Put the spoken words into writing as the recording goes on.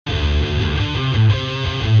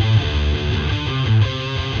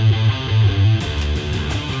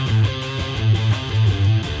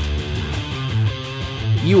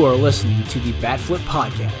You are listening to the Batflip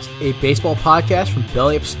Podcast, a baseball podcast from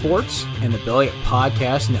Belly Up Sports and the Belly Up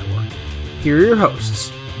Podcast Network. Here are your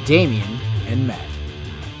hosts, Damian and Matt.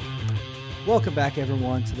 Welcome back,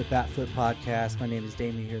 everyone, to the Batflip Podcast. My name is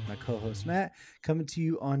Damian here with my co-host, Matt, coming to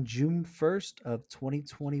you on June 1st of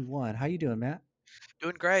 2021. How you doing, Matt?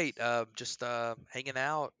 Doing great. Just hanging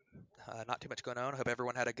out. Not too much going on. Hope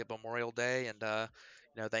everyone had a good Memorial Day, and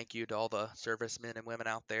thank you to all the servicemen and women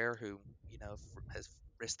out there who has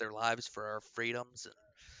risked their lives for our freedoms. And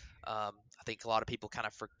I think a lot of people kind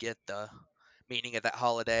of forget the meaning of that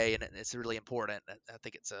holiday, and it's really important. I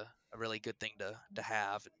think it's a really good thing to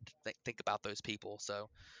have and think about those people. So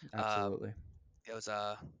Absolutely. it was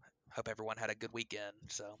hope everyone had a good weekend.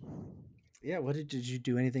 So. Yeah. Did you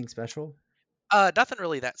do anything special? Nothing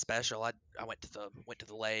really that special. I went to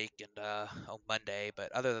the lake and on Monday,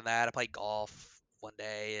 but other than that, I played golf one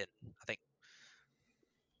day, and I think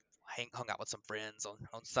hung out with some friends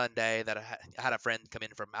on Sunday. I had a friend come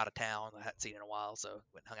in from out of town I hadn't seen in a while, so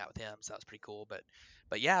went and hung out with him. So that was pretty cool.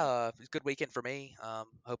 But yeah, it was a good weekend for me.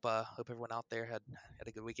 Hope everyone out there had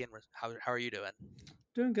a good weekend. How are you doing?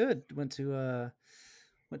 Doing good. Went to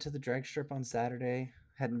the drag strip on Saturday.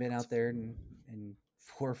 Hadn't been out there in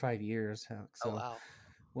 4 or 5 years, Oh so wow.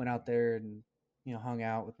 went out there and hung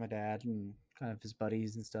out with my dad and kind of his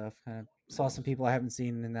buddies and stuff. Kind of saw some people I haven't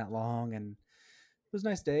seen in that long, and it was a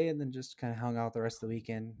nice day. And then just kind of hung out the rest of the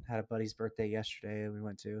weekend. Had a buddy's birthday yesterday that we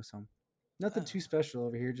went to, so nothing too special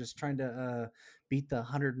over here. Just trying to beat the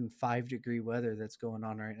 105-degree weather that's going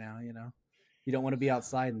on right now. You don't want to be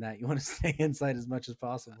outside in that. You want to stay inside as much as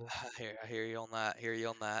possible. I hear you on that. Hear you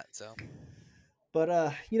on that. So.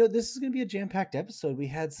 But this is going to be a jam-packed episode. We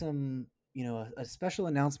had some, a special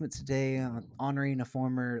announcement today honoring a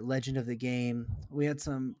former legend of the game. We had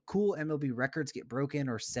some cool MLB records get broken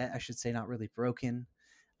or set, I should say, not really broken.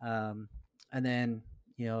 And then,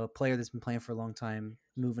 a player that's been playing for a long time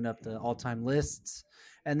moving up the all-time lists.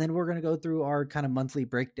 And then we're going to go through our kind of monthly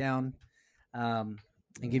breakdown and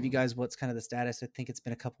give you guys what's kind of the status. I think it's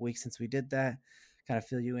been a couple weeks since we did that. Kind of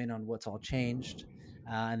fill you in on what's all changed.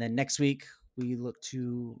 And then next week, we look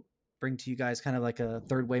to bring to you guys kind of like a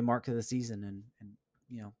third way mark of the season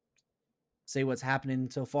and say what's happening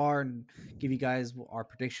so far and give you guys our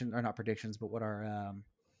prediction, or not predictions, but what our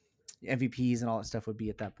MVPs and all that stuff would be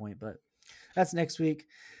at that point. But that's next week.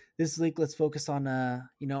 This week, let's focus on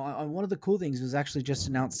on one of the cool things was actually just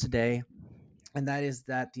announced today, and that is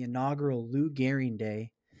that the inaugural Lou Gehrig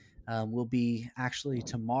Day will be actually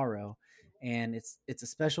tomorrow, and it's a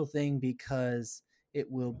special thing because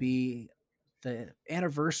it will be the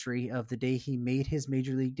anniversary of the day he made his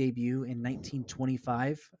major league debut in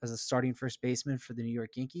 1925 as a starting first baseman for the New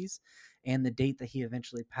York Yankees, and the date that he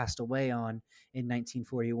eventually passed away on in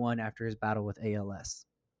 1941 after his battle with ALS.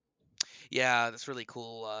 Yeah, that's really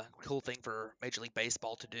cool. Cool thing for Major League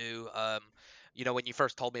Baseball to do. When you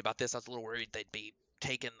first told me about this, I was a little worried they'd be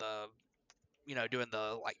taking doing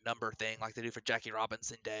the like number thing like they do for Jackie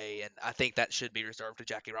Robinson Day, and I think that should be reserved to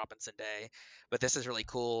Jackie Robinson Day. But this is really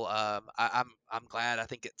cool. I'm glad. I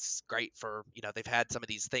think it's great for they've had some of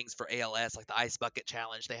these things for ALS like the Ice Bucket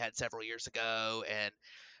Challenge they had several years ago, and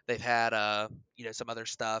they've had some other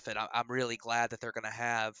stuff, and I'm really glad that they're going to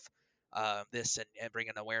have this and bring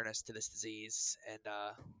an awareness to this disease, and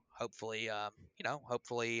hopefully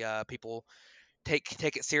people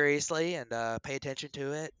take it seriously and pay attention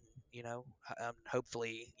to it.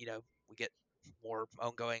 Hopefully we get more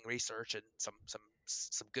ongoing research and some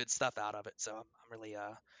good stuff out of it. So I'm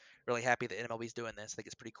really happy that MLB's doing this. I think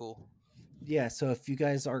it's pretty cool. Yeah, so if you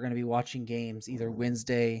guys are going to be watching games either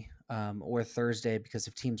Wednesday or Thursday, because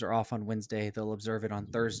if teams are off on Wednesday, they'll observe it on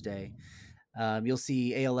Thursday. You'll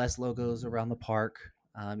see ALS logos around the park.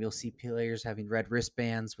 You'll see players having red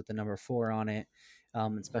wristbands with the number 4 on it,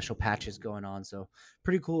 and special patches going on. So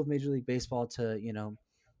pretty cool of Major League Baseball to,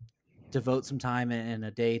 devote some time and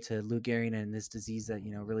a day to Lou Gehrig and this disease that,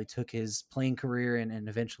 really took his playing career and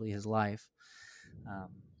eventually his life.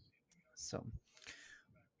 So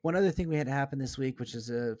one other thing we had happen this week, which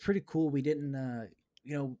is pretty cool. We didn't,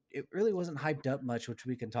 it really wasn't hyped up much, which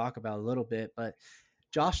we can talk about a little bit, but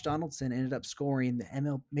Josh Donaldson ended up scoring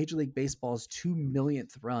the Major League Baseball's 2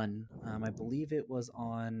 millionth run. I believe it was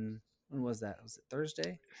on, when was that? Was it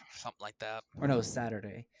Thursday? Something like that. Or no, it was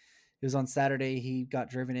Saturday. It was on Saturday. He got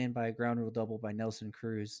driven in by a ground rule double by Nelson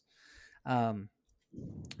Cruz.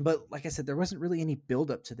 But like I said, there wasn't really any build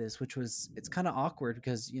up to this, it's kind of awkward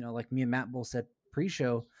because, like me and Matt both said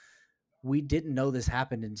pre-show, we didn't know this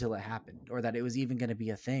happened until it happened, or that it was even going to be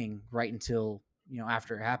a thing right until,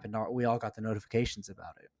 after it happened, we all got the notifications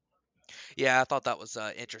about it. Yeah, I thought that was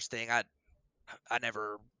interesting. I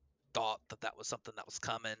never thought that was something that was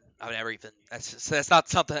coming. I never even that's not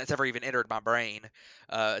something that's ever even entered my brain.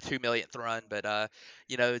 A 2 millionth run, but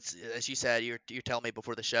it's as you said, you're telling me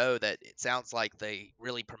before the show that it sounds like they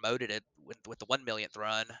really promoted it with the 1 millionth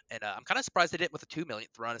run, and I'm kind of surprised they didn't with the 2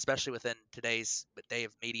 millionth run, especially within today's day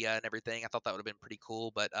of media and everything. I thought that would have been pretty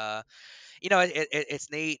cool, but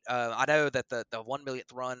it's neat. I know that the 1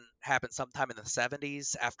 millionth run happened sometime in the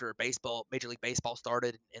 70s after Major League Baseball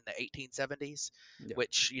started in the 1870s, Yeah.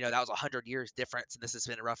 which that was 100 years difference, and this has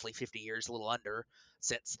been roughly 50 years, a little under,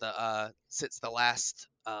 since the last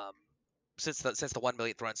since the 1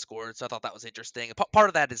 millionth run scored. So I thought that was interesting. Part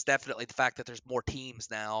of that is definitely the fact that there's more teams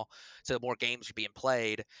now, so more games are being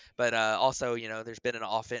played. But also, there's been an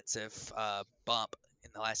offensive bump in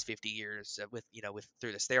the last 50 years with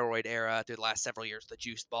through the steroid era, through the last several years, the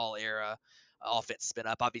juiced ball era. Offense has been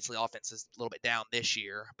up. Obviously, offense is a little bit down this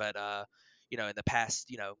year, but in the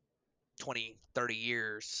past, 20, 30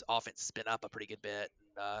 years, offense has been up a pretty good bit.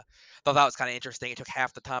 And thought that was kind of interesting. It took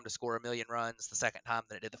half the time to score 1 million runs the second time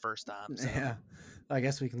than it did the first time. So Yeah, I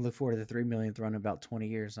guess we can look forward to the 3 millionth run in about 20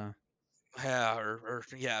 years, huh? yeah, or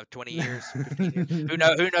 20 years, 15 years. Who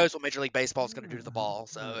knows what Major League Baseball is going to do to the ball,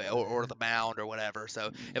 so or the mound or whatever.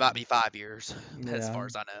 So it might be 5 years as Yeah, far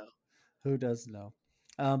as I know. who does know?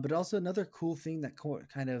 But also another cool thing that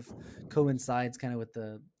kind of coincides kind of with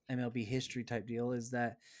the MLB history type deal is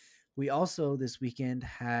that we also this weekend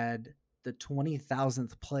had the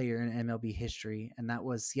 20,000th player in MLB history, and that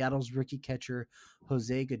was Seattle's rookie catcher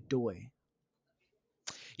Jose Godoy.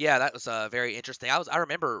 Yeah, that was very interesting. I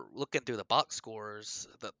remember looking through the box scores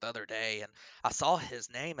the other day, and I saw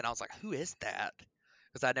his name, and I was like, "Who is that?"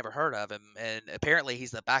 Because I'd never heard of him. And apparently,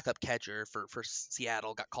 he's the backup catcher for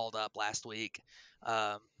Seattle. Got called up last week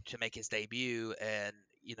to make his debut, and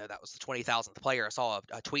that was the 20,000th player. I saw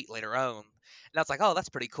a tweet later on, and I was like, "Oh, that's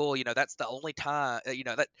pretty cool." That's the only time.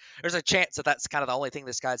 That there's a chance that that's kind of the only thing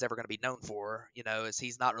this guy's ever going to be known for. Is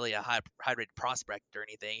he's not really a high rated prospect or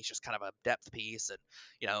anything. He's just kind of a depth piece, and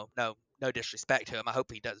no disrespect to him. I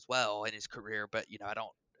hope he does well in his career, but I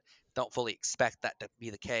don't fully expect that to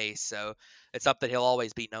be the case. So it's something he'll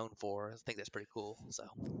always be known for. I think that's pretty cool. So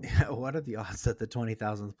What are the odds that the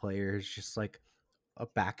 20,000th player is just like a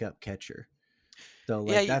backup catcher? Though,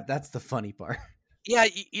 yeah, like that's the funny part. yeah,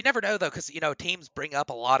 you never know though, because teams bring up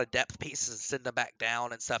a lot of depth pieces and send them back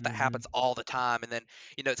down and stuff. That Hmm. happens all the time, and then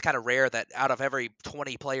it's kind of rare that out of every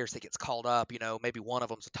 20 players that gets called up, maybe one of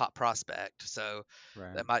them's a top prospect. So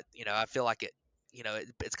Right. that might, I feel like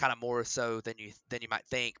it's kind of more so than you might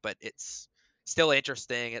think, but it's still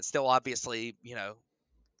interesting. It's still obviously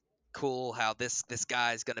cool how this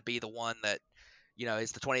guy is going to be the one that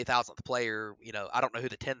is the 20,000th player. I don't know who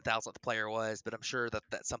the 10,000th player was, but I'm sure that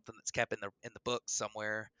that's something that's kept in the books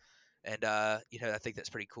somewhere. And I think that's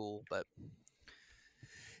pretty cool. But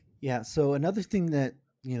Yeah. So another thing that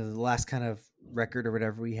the last kind of record or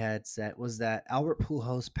whatever we had set was that Albert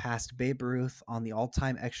Pujols passed Babe Ruth on the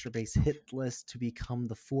all-time extra base hit list to become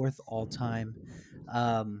the fourth all-time.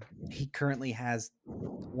 He currently has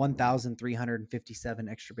 1,357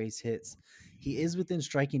 extra base hits. He is within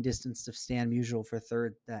striking distance of Stan Musial for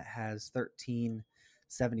third, that has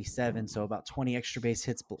 1,377, so about 20 extra base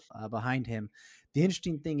hits behind him. The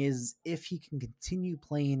interesting thing is if he can continue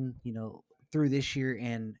playing, through this year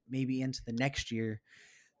and maybe into the next year,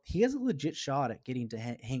 he has a legit shot at getting to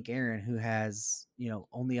Hank Aaron, who has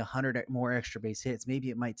only 100 more extra base hits.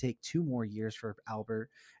 Maybe it might take 2 more years for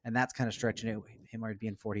Albert, and that's kind of stretching it. Him already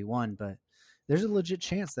being 41, but there's a legit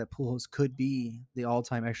chance that Pujols could be the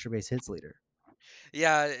all-time extra base hits leader.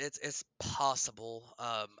 yeah, it's possible.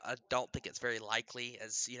 I don't think it's very likely,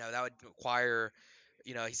 as that would require,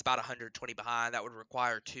 he's about 120 behind. That would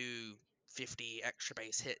require 250 extra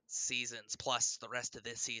base hit seasons plus the rest of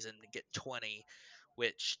this season to get 20,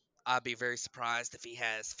 which I'd be very surprised if he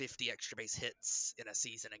has 50 extra base hits in a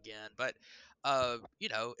season again. But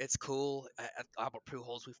it's cool. Albert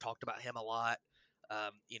Pujols, we've talked about him a lot.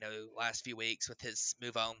 Last few weeks with his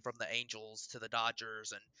move on from the Angels to the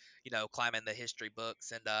Dodgers, and climbing the history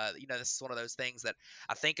books. And this is one of those things that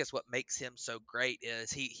I think is what makes him so great.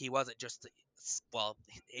 Is he wasn't just, well,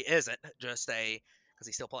 he isn't just a, because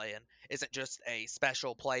he's still playing, isn't just a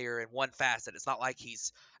special player in one facet. It's not like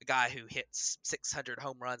he's a guy who hits 600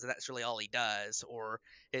 home runs and that's really all he does, or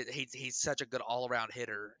he's such a good all around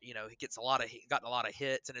hitter. He gets gotten a lot of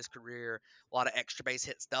hits in his career, a lot of extra base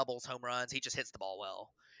hits, doubles, home runs. He just hits the ball well.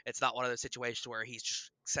 It's not one of those situations where he's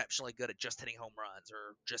just exceptionally good at just hitting home runs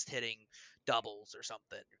or just hitting doubles or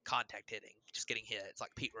something, contact hitting, just getting hits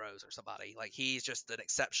like Pete Rose or somebody. Like he's just an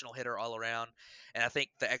exceptional hitter all around. And I think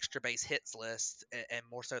the extra base hits list, and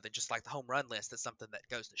more so than just like the home run list, is something that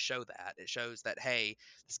goes to show that. It shows that, hey,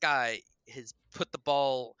 this guy has put the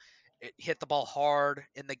ball, hit the ball hard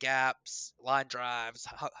in the gaps, line drives,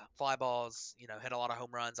 fly balls, hit a lot of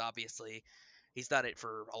home runs, obviously. He's done it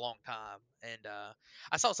for a long time. And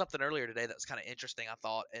I saw something earlier today that was kind of interesting, I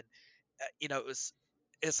thought. And,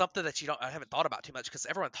 it's something that I haven't thought about too much because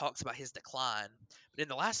everyone talks about his decline, but in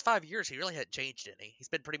the last 5 years he really hadn't changed any. He's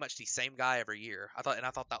been pretty much the same guy every year. I thought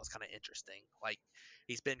that was kind of interesting. Like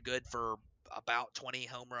he's been good for about 20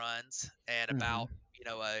 home runs and Hmm. about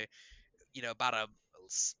a about a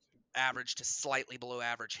average to slightly below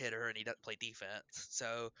average hitter, and he doesn't play defense.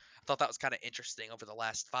 So I thought that was kind of interesting over the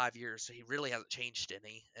last 5 years. So he really hasn't changed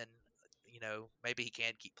any, and maybe he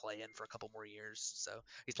can keep playing for a couple more years. So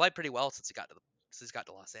he's played pretty well since he's got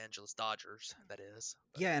to Los Angeles Dodgers. That is,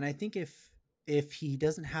 but Yeah, and I think if he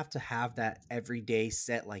doesn't have to have that everyday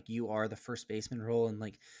set like you are the first baseman role, and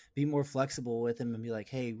like be more flexible with him and be like,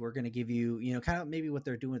 hey, we're gonna give you, kind of maybe what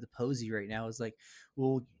they're doing with the Posey right now is like,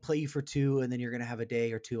 we'll play you for two and then you're gonna have a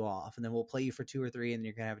day or two off, and then we'll play you for two or three and then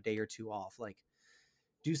you're gonna have a day or two off. Like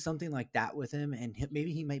do something like that with him, and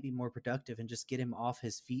maybe he might be more productive and just get him off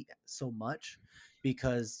his feet so much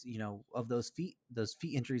because of those feet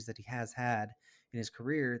injuries that he has had in his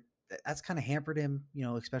career. That's kind of hampered him,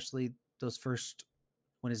 especially those first,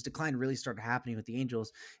 when his decline really started happening with the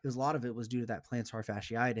Angels. It was, a lot of it was due to that plantar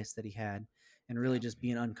fasciitis that he had, and really yeah, just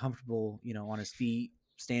being uncomfortable, on his feet,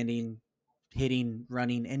 standing, hitting,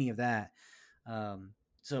 running, any of that.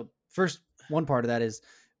 So first, one part of that is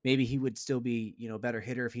maybe he would still be, a better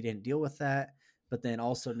hitter if he didn't deal with that. But then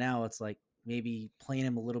also now it's like maybe playing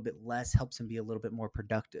him a little bit less helps him be a little bit more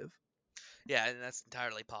productive. yeah, and that's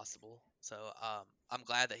entirely possible. So I'm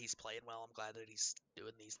glad that he's playing well. I'm glad that he's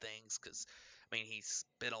doing these things because, I mean, he's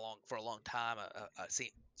been along for a long time,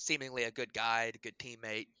 seemingly a good guy, a good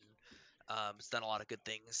teammate, and has done a lot of good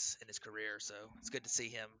things in his career. So it's good to see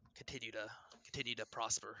him continue to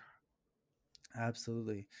prosper.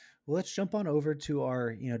 Absolutely. Well, let's jump on over to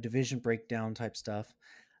our, division breakdown type stuff.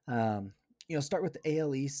 Um, start with the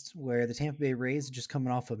AL East, where the Tampa Bay Rays are just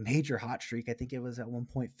coming off a major hot streak. I think it was at one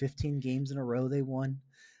point 15 games in a row they won.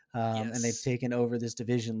 And they've Yes, taken over this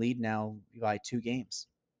division lead now by 2 games.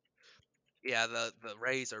 yeah, the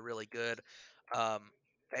Rays are really good. Um,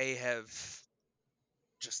 they have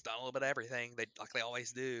just done a little bit of everything. They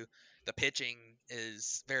always do. The pitching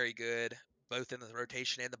is very good, both in the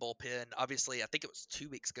rotation and the bullpen. Obviously, I think it was 2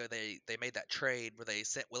 weeks ago they made that trade where they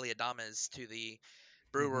sent Willie Adames to the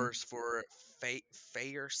Hmm. Brewers for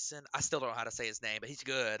Fayerson. I still don't know how to say his name, but he's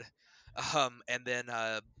good. And then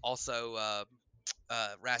also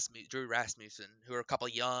Drew Rasmussen, who are a couple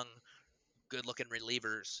young, good-looking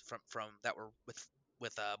relievers that were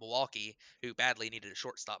with Milwaukee, who badly needed a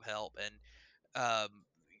shortstop help, and um,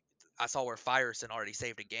 I saw where Firestone already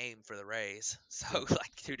saved a game for the Rays, so Yep.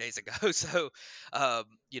 like 2 days ago. So,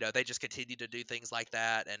 they just continue to do things like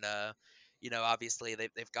that, and obviously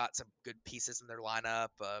they've got some good pieces in their lineup.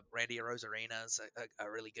 Randy Rosarena's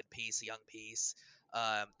a really good piece, a young piece.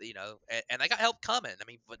 And they got help coming. I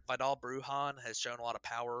mean, Vidal Brujan has shown a lot of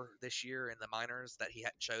power this year in the minors that he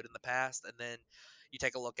hadn't showed in the past. And then you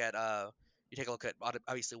take a look at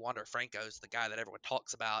obviously Wander Franco's the guy that everyone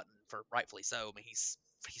talks about, and for rightfully so. I mean, he's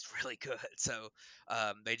really good. So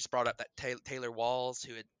they just brought up that Taylor Walls,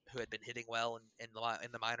 who had been hitting well in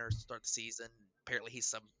the minors to start the season. Apparently, he's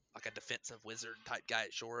some like a defensive wizard type guy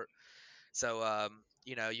at short. So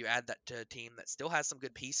you add that to a team that still has some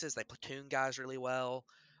good pieces. They platoon guys really well.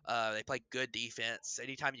 They play good defense.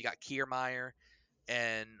 Anytime you got Kiermaier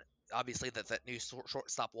and obviously that new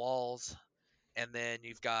shortstop Walls, and then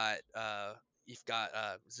you've got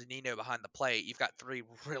Zanino behind the plate. You've got three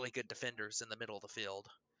really good defenders in the middle of the field,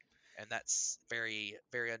 and that's very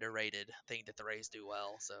very underrated thing that the Rays do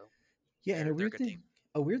well. So Yeah, and they're a good team.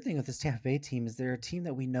 a weird thing with this Tampa Bay team is they're a team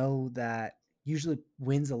that we know that usually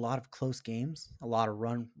wins a lot of close games, a lot of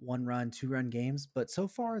one run, 2 run games. But so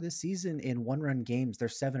far this season in 1 run games, they're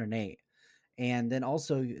 7-8. And then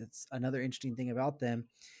also, it's another interesting thing about them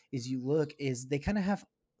is they kind of have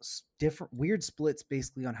different weird splits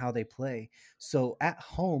basically on how they play. So at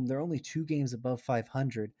home, they're only 2 games above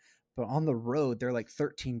 500, but on the road, they're like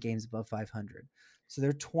 13 games above 500. So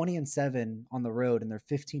they're 20-7 on the road and they're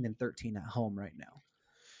 15-13 at home right now.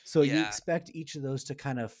 So you Yeah, expect each of those to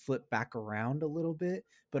kind of flip back around a little bit,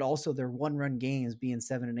 but also their 1 run games being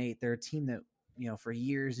 7-8. They're a team that, for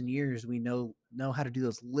years and years we know how to do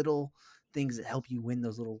those little things that help you win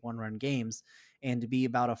those little one-run games. And to be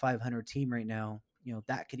about a 500 team right now,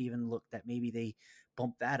 that could even look that maybe they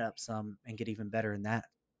bump that up some and get even better in that,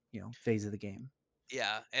 phase of the game.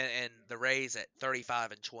 Yeah, and the Rays at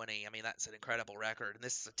 35-20. I mean, that's an incredible record. And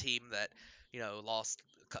this is a team that, lost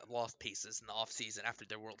pieces in the offseason after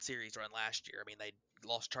their World Series run last year. I mean, they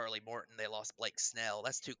lost Charlie Morton, they lost Blake Snell.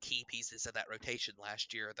 That's two key pieces of that rotation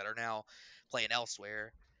last year that are now playing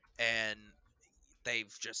elsewhere. And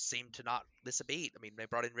they've just seemed to not miss a beat. I mean, they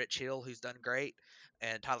brought in Rich Hill, who's done great,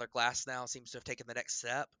 and Tyler Glass now seems to have taken the next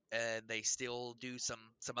step. And they still do some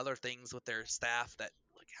other things with their staff that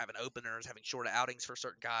like having openers, having short outings for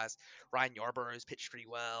certain guys. Ryan Yarborough's pitched pretty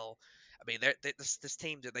well. I mean, this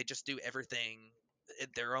team they just do everything in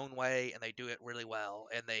their own way, and they do it really well.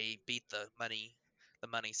 And they beat the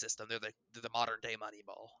money system. They're the modern day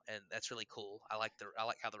Moneyball, and that's really cool. I like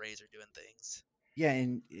how the Rays are doing things. Yeah,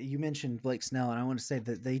 and you mentioned Blake Snell, and I want to say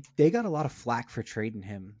that they got a lot of flack for trading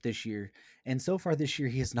him this year. And so far this year,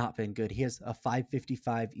 he has not been good. He has a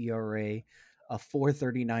 5.55 ERA, a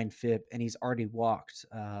 4.39 FIP, and he's already walked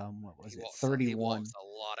what was it, He 31. walks a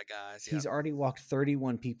lot of guys. Yeah. He's already walked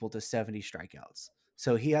 31 people to 70 strikeouts.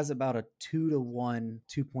 So he has about a 2-to-1,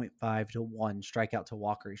 2.5-to-1 strikeout to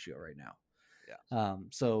walk ratio right now. Yeah.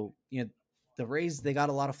 So the Rays, they got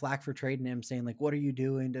a lot of flack for trading him, saying like, "What are you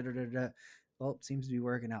doing?" Da, da, da, da. Well, it seems to be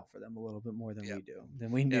working out for them a little bit more than we Yep,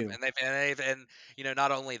 knew. and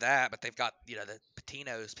not only that, but they've got the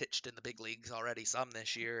Patino's pitched in the big leagues already some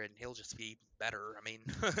this year, and he'll just be better. I mean,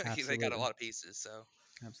 they got a Absolutely. lot of pieces, so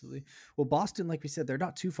Absolutely. Well, Boston, like we said, they're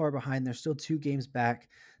not too far behind. They're still 2 games back.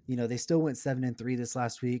 They still went 7-3 this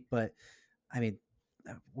last week, but I mean,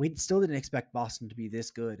 we still didn't expect Boston to be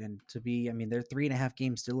this good and to be. I mean, they're 3.5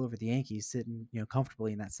 games still over the Yankees, sitting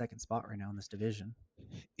comfortably in that second spot right now in this division.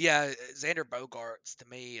 yeah. Xander Bogaerts to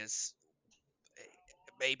me is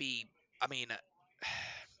maybe. I mean,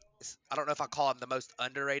 I don't know if I call him the most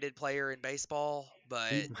underrated player in baseball, He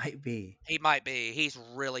but might be. he might be. He's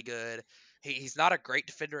really good. He's not a great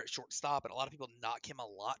defender at shortstop, and a lot of people knock him a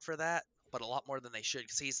lot for that, but a lot more than they should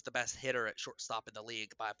because he's the best hitter at shortstop in the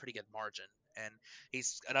league by a pretty good margin. And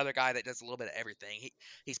he's another guy that does a little bit of everything.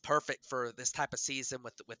 He's perfect for this type of season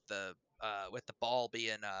with the ball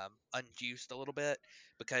being unjuiced a little bit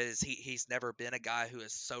because he's never been a guy who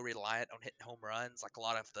is so reliant on hitting home runs like a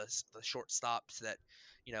lot of the shortstops that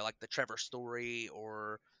like the Trevor Story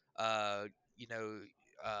or uh, you know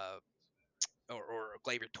uh, or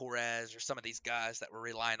Gleyber Torres or some of these guys that were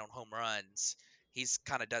relying on home runs. He's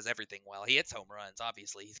kind of does everything well. He hits home runs,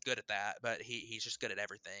 obviously. He's good at that, but he's just good at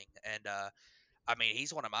everything. And I mean,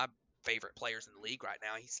 he's one of my favorite players in the league right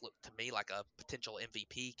now. He's looked to me like a potential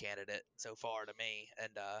MVP candidate so far to me.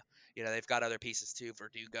 And they've got other pieces too.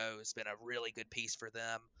 Verdugo has been a really good piece for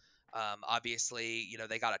them. Obviously,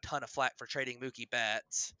 they got a ton of flack for trading Mookie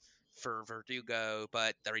Betts for Verdugo,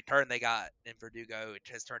 but the return they got in Verdugo it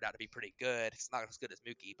has turned out to be pretty good. It's not as good as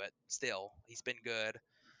Mookie, but still, he's been good.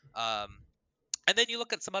 Um, and then you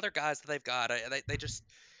look at some other guys that they've got.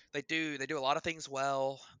 They do a lot of things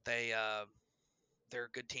well. Their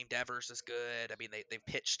good team. Devers is good. I mean, they've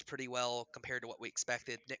pitched pretty well compared to what we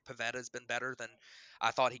expected. Nick Pavetta's been better than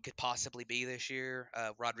I thought he could possibly be this year.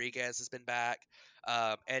 Rodriguez has been back.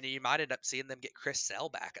 And you might end up seeing them get Chris Sale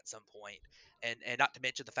back at some point. And not to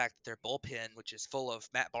mention the fact that their bullpen, which is full of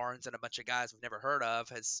Matt Barnes and a bunch of guys we've never heard of,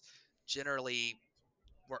 has generally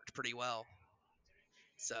worked pretty well.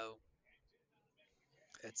 So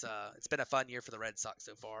it's been a fun year for the Red Sox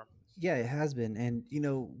so far. Yeah, it has been. And,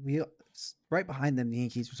 we right behind them, the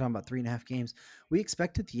Yankees, we're talking about 3.5 games. We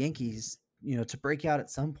expected the Yankees, to break out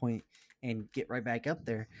at some point and get right back up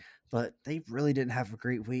there. But they really didn't have a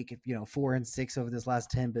great week. 4-6 over this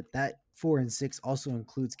last 10. But that 4-6 also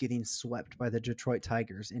includes getting swept by the Detroit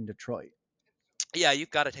Tigers in Detroit. Yeah,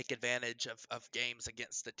 you've got to take advantage of games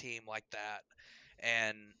against a team like that.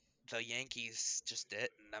 And the Yankees just didn't.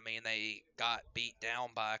 I mean, they got beat down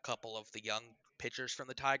by a couple of the young pitchers from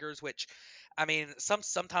the Tigers, which, I mean,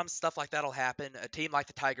 sometimes stuff like that'll happen. A team like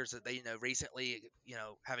the Tigers that they recently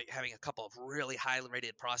having a couple of really highly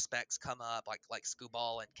rated prospects come up like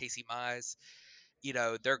Skubal and Casey Mize.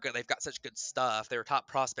 They're good. They've got such good stuff. They're top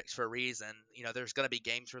prospects for a reason. There's going to be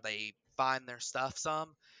games where they find their stuff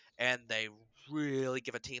some, and they really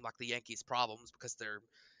give a team like the Yankees problems because their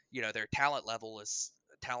talent level is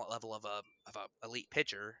talent level of a elite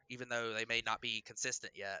pitcher, even though they may not be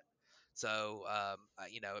consistent yet. So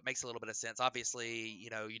it makes a little bit of sense. Obviously, you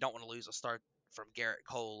don't want to lose a start from Garrett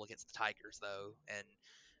Cole against the Tigers though, and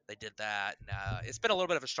they did that. And, it's been a little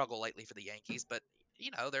bit of a struggle lately for the Yankees, but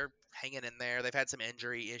they're hanging in there. They've had some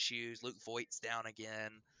injury issues. Luke Voigt's down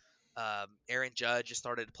again. Aaron Judge has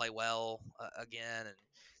started to play well again, and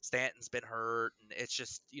Stanton's been hurt, and it's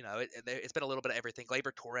just it's been a little bit of everything.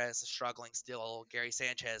 Gleyber Torres is struggling still. Gary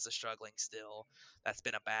Sanchez is struggling still. That's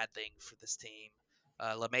been a bad thing for this team.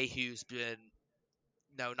 LeMahieu's been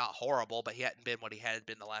no, not horrible, but he hadn't been what he had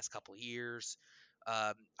been the last couple of years.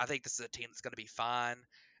 I think this is a team that's going to be fine,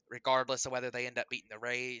 regardless of whether they end up beating the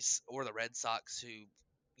Rays or the Red Sox, who,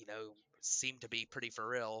 seem to be pretty for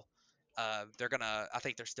real. They're gonna. I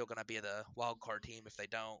think they're still gonna be the wild card team if they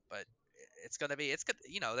don't. But it's gonna be. It's good.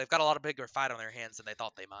 They've got a lot of bigger fight on their hands than they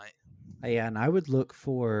thought they might. Yeah, and I would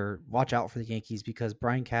watch out for the Yankees because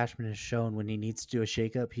Brian Cashman has shown when he needs to do a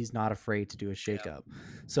shakeup, he's not afraid to do a Yeah. shakeup.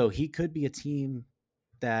 So he could be a team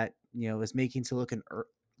that is making to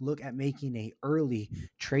look at making a early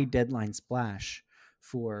trade deadline splash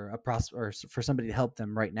for a or for somebody to help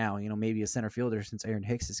them right now. Maybe a center fielder since Aaron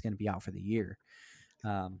Hicks is going to be out for the year.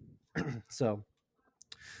 So.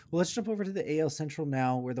 Well, let's jump over to the AL Central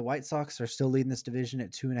now, where the White Sox are still leading this division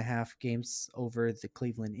at 2.5 games over the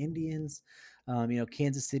Cleveland Indians.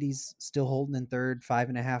 Kansas City's still holding in third,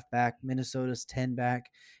 5.5 back. Minnesota's 10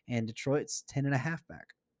 back, and Detroit's 10.5 back.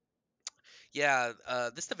 Yeah,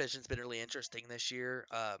 this division's been really interesting this year.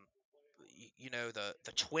 The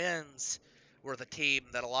Twins were the team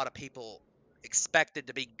that a lot of people expected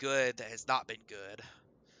to be good that has not been good.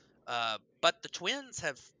 But the Twins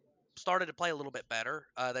have started to play a little bit better.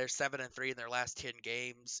 They're 7-3 in their last 10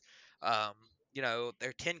 games. Um,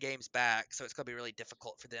 they're 10 games back, so it's going to be really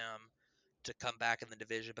difficult for them to come back in the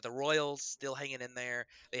division. But the Royals still hanging in there.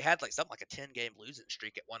 They had like something like a 10-game losing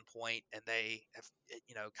streak at one point, and they have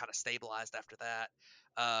kind of stabilized after that.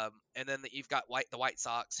 And then you've got the White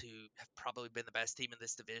Sox, who have probably been the best team in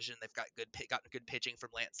this division. They've gotten good pitching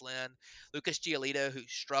from Lance Lynn. Lucas Giolito, who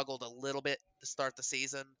struggled a little bit to start the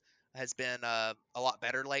season, has been a lot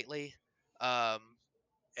better lately. Um,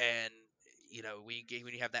 and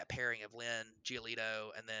when you have that pairing of Lynn, Giolito,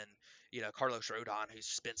 and then Carlos Rodon, who's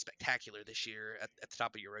just been spectacular this year at the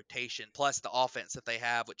top of your rotation, plus the offense that they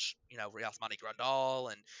have, which Yasmani Grandal,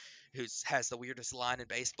 and has the weirdest line in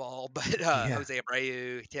baseball, but Jose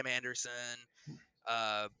Abreu, Tim Anderson,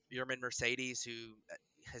 Yerman Mercedes, who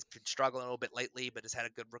has been struggling a little bit lately, but has had a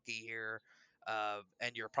good rookie year,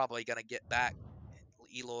 and you're probably going to get back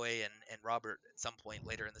Eloy and Robert at some point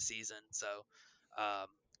later in the season. So,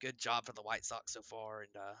 good job for the White Sox so far. And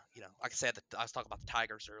like I said, I was talking about the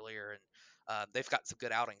Tigers earlier, and they've got some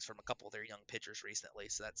good outings from a couple of their young pitchers recently.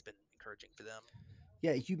 So that's been encouraging for them.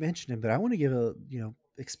 Yeah, you mentioned him, but I want to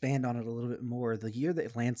expand on it a little bit more. The year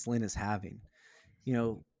that Lance Lynn is having,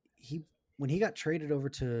 when he got traded over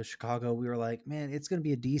to Chicago, we were like, man, it's going to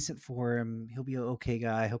be a decent for him. He'll be an okay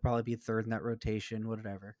guy. He'll probably be third in that rotation,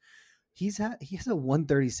 whatever. He has a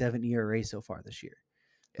 1.37 ERA so far this year.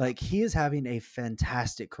 Yeah. Like, he is having a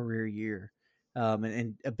fantastic career year,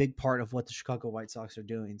 and a big part of what the Chicago White Sox are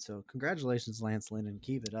doing. So congratulations, Lance Lynn, and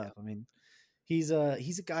keep it up. Yeah. I mean, he's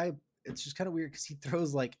a guy. It's just kind of weird because he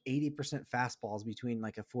throws like 80% fastballs between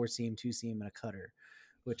like a 4-seam, 2-seam, and a cutter,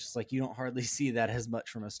 which is like you don't hardly see that as much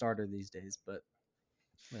from a starter these days. But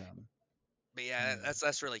yeah,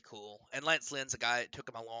 that's really cool. And Lance Lynn's a guy. It took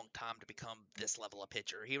him a long time to become this level of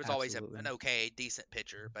pitcher. He was always an okay, decent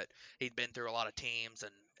pitcher, but he'd been through a lot of teams,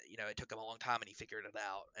 and it took him a long time, and he figured it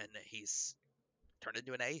out, and he's turned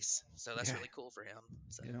into an ace. So that's really cool for him.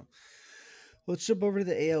 So. Let's jump over to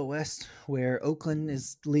the AL West, where Oakland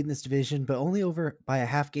is leading this division, but only over by a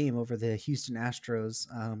half game over the Houston Astros.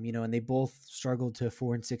 And they both struggled to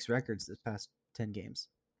 4-6 records this past 10 games.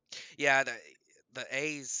 Yeah, the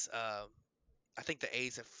A's. I think the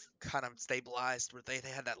A's have kind of stabilized. Where they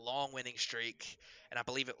had that long winning streak, and I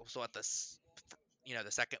believe it was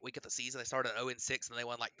the second week of the season. They started 0-6, and they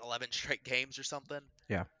won like 11 straight games or something.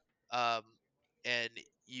 Yeah. And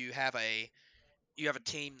you have a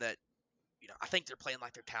team that. I think they're playing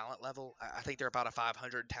like their talent level. I think they're about a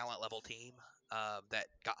 500 talent level team that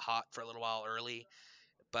got hot for a little while early,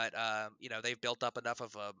 but they've built up enough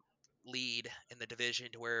of a lead in the division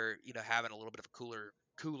to where having a little bit of a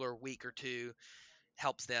cooler week or two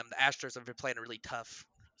helps them. The Astros have been playing a really tough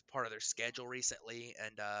part of their schedule recently,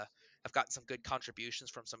 and have gotten some good contributions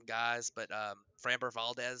from some guys. But Framber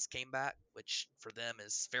Valdez came back, which for them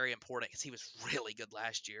is very important because he was really good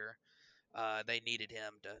last year. They needed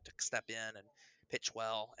him to step in and pitch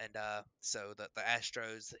well, and so the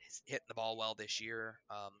Astros hitting the ball well this year.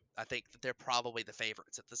 I think that they're probably the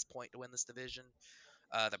favorites at this point to win this division.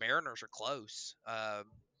 The Mariners are close,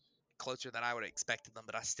 closer than I would have expected them,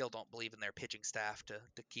 but I still don't believe in their pitching staff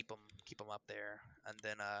to keep them up there. And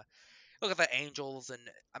then look at the Angels, and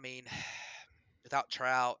I mean, without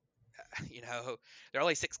Trout, you know, they're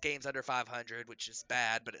only 6 games under 500, which is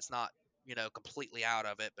bad, but it's not, completely out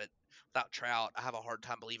of it. But without Trout, I have a hard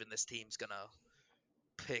time believing this team's gonna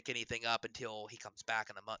pick anything up until he comes back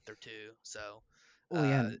in a month or two. So, Oh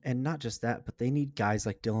yeah, uh, and not just that, but they need guys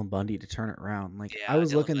like Dylan Bundy to turn it around. Like I yeah,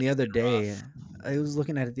 was Dylan looking the Bundy's other been day, rough. I was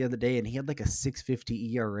looking at it the other day, and he had like a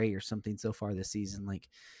 6.50 ERA or something so far this season. Like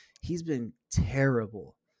he's been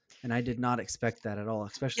terrible, and I did not expect that at all,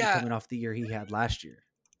 especially Yeah, coming off the year he had last year.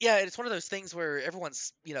 yeah, it's one of those things where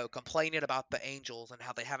everyone's, complaining about the Angels and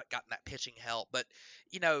how they haven't gotten that pitching help, but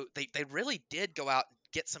they really did go out and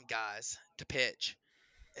get some guys to pitch.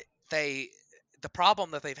 They The problem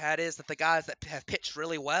that they've had is that the guys that have pitched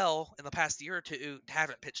really well in the past year or two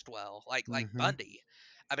haven't pitched well, like Hmm. Bundy.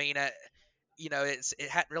 I mean, it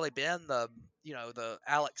hadn't really been the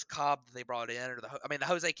Alex Cobb that they brought in, or the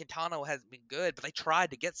Jose Quintana hasn't been good, but they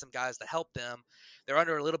tried to get some guys to help them. They're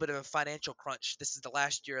under a little bit of a financial crunch. This is the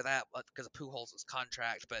last year of that because of Pujols'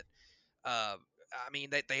 contract, but uh,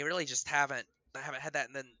 they really just haven't had that,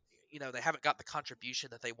 and then they haven't got the contribution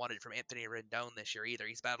that they wanted from Anthony Rendon this year either.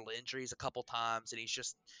 He's battled injuries a couple times, and he's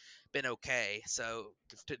just been okay. So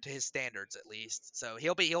to his standards at least, so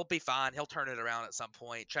he'll be fine. He'll turn it around at some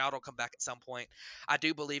point. Trout will come back at some point. I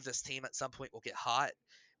do believe this team at some point will get hot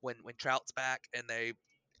when Trout's back and they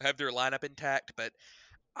have their lineup intact, but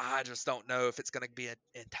I just don't know if it's going to be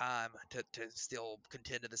in time to still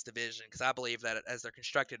contend in this division because I believe that as they're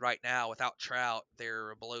constructed right now, without Trout,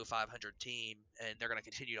 they're a below 500 team, and they're going to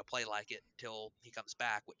continue to play like it until he comes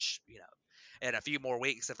back. Which in a few more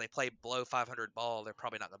weeks, if they play below 500 ball, they're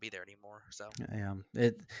probably not going to be there anymore. So Yeah,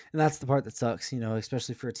 and that's the part that sucks,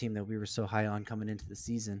 especially for a team that we were so high on coming into the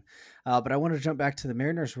season. But I want to jump back to the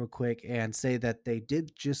Mariners real quick and say that they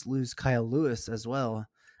did just lose Kyle Lewis as well.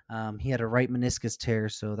 He had a right meniscus tear,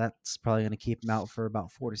 so that's probably going to keep him out for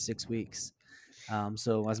about 4 to 6 weeks.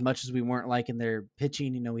 So as much as we weren't liking their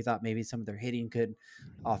pitching, we thought maybe some of their hitting could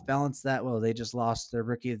off balance that. Well, they just lost their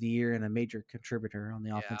rookie of the year and a major contributor on the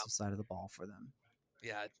yeah, offensive side of the ball for them.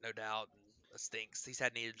 yeah, no doubt. And it stinks. He's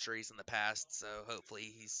had knee injuries in the past, so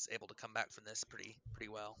hopefully he's able to come back from this pretty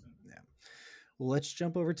well. Yeah. Well, let's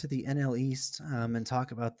jump over to the NL East and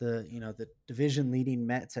talk about the division leading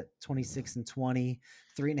Mets at 26-20,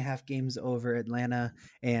 3.5 games over Atlanta,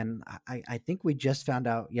 and I think we just found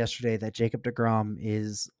out yesterday that Jacob DeGrom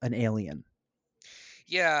is an alien.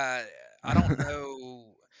 Yeah, I don't know.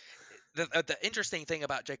 The interesting thing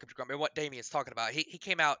about Jacob DeGrom and what Damien's talking about, he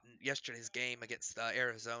came out in yesterday's game against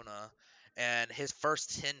Arizona, and his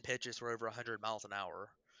first 10 pitches were over 100 miles an hour,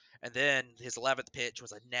 and then his 11th pitch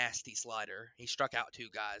was a nasty slider. He struck out two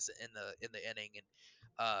guys in the inning,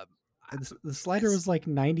 and um, The slider it's was like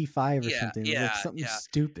 95 or yeah, something. It was like yeah, something yeah.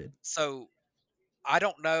 stupid. So I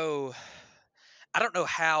don't know, I don't know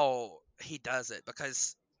how he does it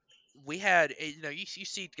because we had you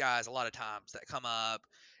see guys a lot of times that come up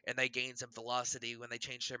and they gain some velocity when they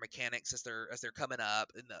change their mechanics as they're coming up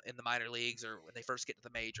in the minor leagues or when they first get to the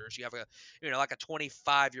majors. You have like a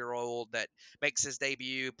 25-year-old that makes his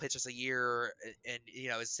debut, pitches a year, and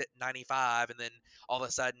is sitting 95, and then all of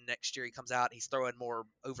a sudden next year he comes out and he's throwing more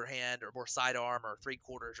overhand or more sidearm or three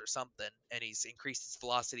quarters or something, and he's increased his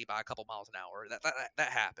velocity by a couple miles an hour. That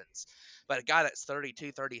happens, but a guy that's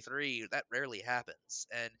 32, 33, that rarely happens.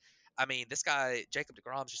 And this guy, Jacob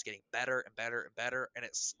DeGrom's just getting better and better and better, and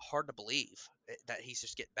it's hard to believe that he's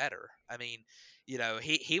just getting better.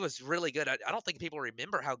 He was really good. I don't think people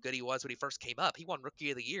remember how good he was when he first came up. He won Rookie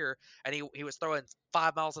of the Year, and he was throwing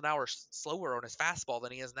 5 miles an hour slower on his fastball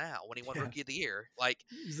than he is now when he won Yeah. Rookie of the Year. Like,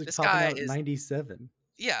 He's like this topping guy out at is, 97.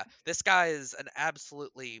 yeah, this guy is an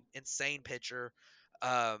absolutely insane pitcher,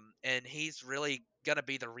 and he's really gonna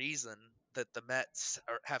be the reason that the Mets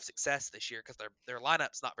have success this year because their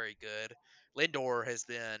lineup's not very good. Lindor has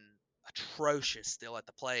been atrocious still at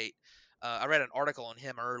the plate. I read an article on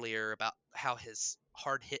him earlier about how his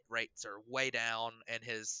hard hit rates are way down, and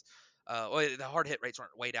the hard hit rates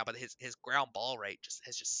weren't way down, but his ground ball rate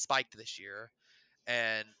has spiked this year,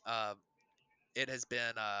 and it has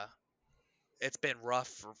been it's been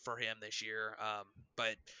rough for him this year.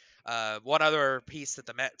 But one other piece that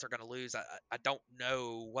the Mets are going to lose, I don't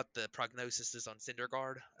know what the prognosis is on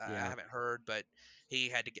Syndergaard. I Yeah. haven't heard, but he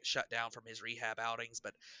had to get shut down from his rehab outings.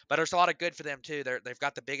 But there's a lot of good for them too. They've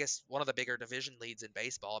got one of the bigger division leads in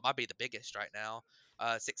baseball. It might be the biggest right now.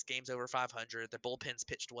 6 games over 500. The bullpen's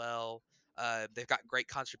pitched well. They've got great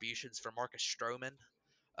contributions from Marcus Stroman.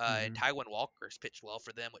 And Hmm. Taiwan Walker's pitched well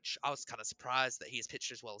for them, which I was kind of surprised that he has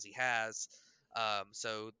pitched as well as he has.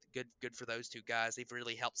 So good for those two guys. They've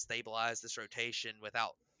really helped stabilize this rotation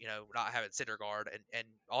without not having Syndergaard and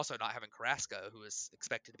also not having Carrasco, who is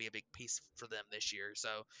expected to be a big piece for them this year.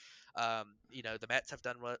 So The Mets have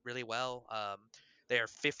done really well. They are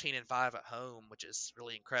 15-5 at home, which is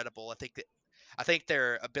really incredible. I think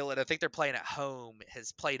their ability. I think they're playing at home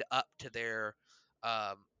has played up to their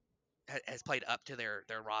um, has played up to their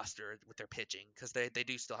roster with their pitching because they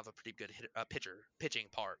do still have a pretty good pitching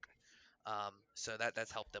park. So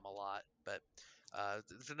that's helped them a lot. But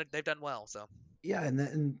they've done well. So Yeah,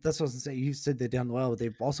 and that's what I was gonna say. You said they've done well, but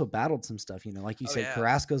they've also battled some stuff. Like you oh said, yeah,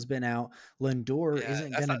 Carrasco's been out. Lindor yeah.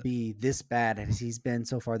 isn't That's gonna not be this bad as he's been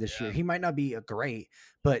so far this year. yeah He might not be a great,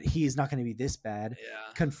 but he is not going to be this bad.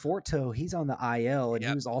 yeah. Conforto, he's on the IL, and he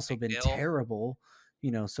Yep. was also been McNeil. terrible.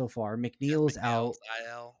 So far. Yep. McNeil's out. McNeil's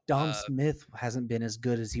IL. Dom Smith hasn't been as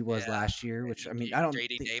good as he was Yeah. last year, which I And mean, I don't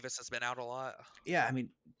JD think. Davis has been out a lot. Yeah, I mean,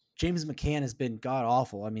 James McCann has been god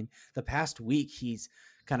awful. I mean, the past week he's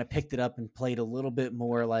kind of picked it up and played a little bit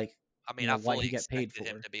more like I mean, I what fully he got paid expected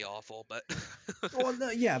him for. to be awful, but Well, no,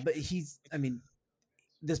 yeah, but I mean,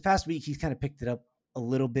 this past week he's kind of picked it up a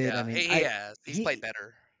little bit. I yeah, mean, he has. He's played he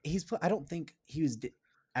better. I don't think he was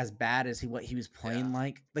as bad as what he was Yeah. playing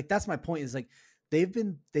like. Like that's my point is like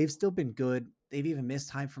they've still been good. They've even missed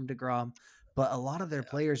time from DeGrom, but a lot of their Yeah.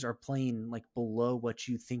 players are playing like below what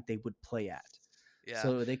you think they would play at. Yeah.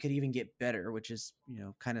 So they could even get better, which is,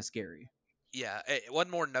 kind of scary. Yeah. One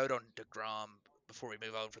more note on DeGrom before we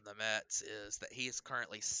move on from the Mets is that he is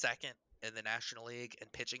currently second in the National League in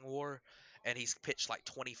pitching WAR, and he's pitched like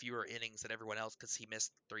 20 fewer innings than everyone else because he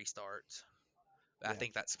missed 3 starts. I Yeah.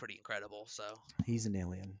 think that's pretty incredible. So He's an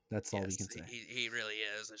alien. That's all we yes, can say. he really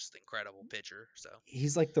is just an incredible pitcher. So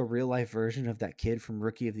He's like the real life version of that kid from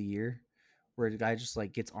Rookie of the Year, where the guy just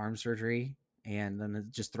like gets arm surgery and then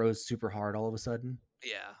it just throws super hard all of a sudden,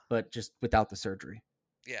 yeah, but just without the surgery.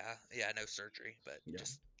 yeah, no surgery, but Yeah.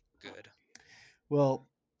 just good. Well,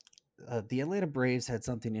 the Atlanta Braves had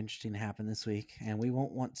something interesting happen this week, and we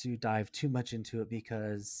won't want to dive too much into it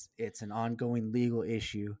because it's an ongoing legal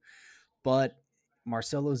issue. But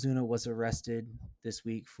Marcell Ozuna was arrested this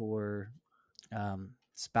week for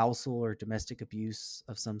spousal or domestic abuse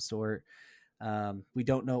of some sort. We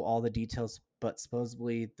don't know all the details, but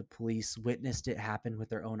supposedly the police witnessed it happen with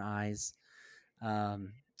their own eyes.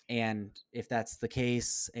 And if that's the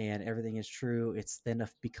case and everything is true, it's then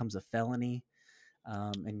becomes a felony.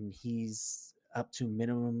 And he's up to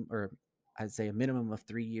minimum, or I'd say a minimum of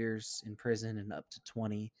 3 years in prison and up to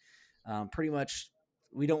 20. Pretty much,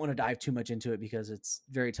 we don't want to dive too much into it because it's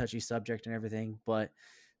very touchy subject and everything, but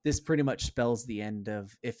this pretty much spells the end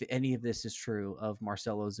of, if any of this is true, of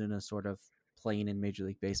Marcell Ozuna sort of playing in Major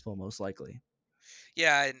League Baseball, most likely.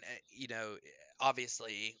 Yeah, and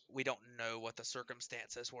obviously we don't know what the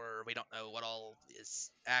circumstances were. We don't know what all is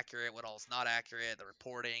accurate, what all is not accurate, the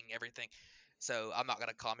reporting, everything. So I'm not going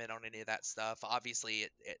to comment on any of that stuff. Obviously,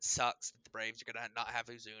 it sucks that the Braves are going to not have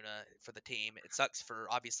Ozuna for the team. It sucks for,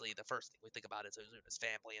 obviously, the first thing we think about is Ozuna's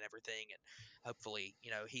family and everything. And hopefully,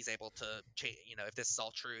 he's able to change. If this is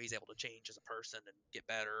all true, he's able to change as a person and get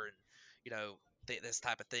better. And this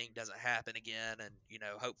type of thing doesn't happen again. And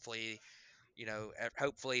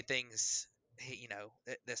hopefully things,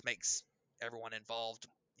 this makes everyone involved,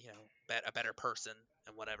 a better person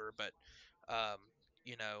and whatever. But, um,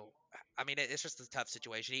 you know, I mean, it's just a tough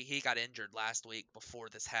situation. He got injured last week before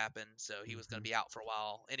this happened, so he was going to be out for a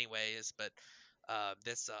while anyways. But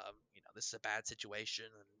this is a bad situation,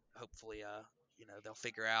 and hopefully, they'll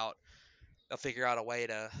figure out a way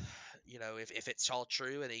to, if it's all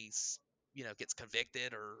true and he's, gets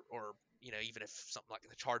convicted or even if something like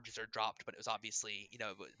the charges are dropped, but it was obviously,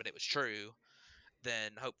 but it was true,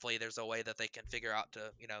 then hopefully there's a way that they can figure out to,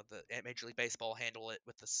 the Major League Baseball handle it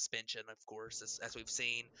with the suspension, of course, as we've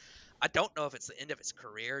seen. I don't know if it's the end of his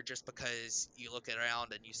career just because you look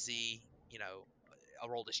around and you see,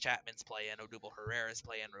 Aroldis Chapman's playing, Odubel Herrera's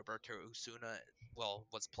playing, Roberto Osuna,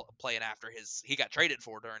 was playing after he got traded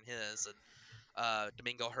for during his, and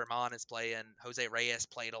Domingo Herman is playing. Jose Reyes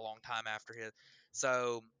played a long time after his.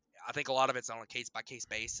 So I think a lot of it's on a case by case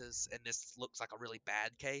basis, and this looks like a really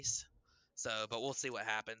bad case. So, but we'll see what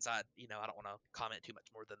happens. I don't want to comment too much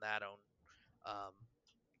more than that on,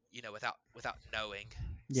 without knowing.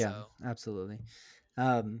 Yeah, So absolutely.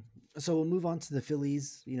 So we'll move on to the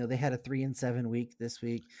Phillies. They had a 3-7 week this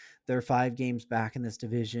week. They're 5 games back in this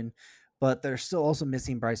division, but they're still also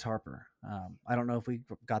missing Bryce Harper. I don't know if we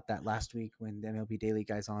got that last week when the MLB Daily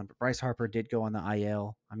guys on, but Bryce Harper did go on the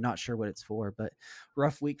IL. I'm not sure what it's for, but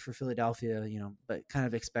rough week for Philadelphia. But kind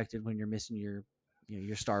of expected when you're missing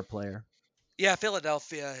your star player. yeah,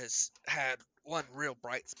 Philadelphia has had one real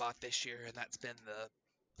bright spot this year, and that's been the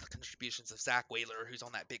contributions of Zach Wheeler, who's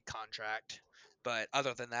on that big contract. But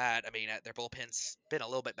other than that, I mean, their bullpen's been a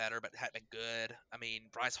little bit better, but hadn't been good. I mean,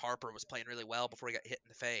 Bryce Harper was playing really well before he got hit in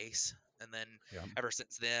the face, and then Yeah. ever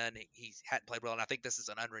since then he hadn't played well. And I think this is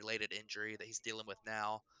an unrelated injury that he's dealing with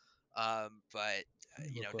now. But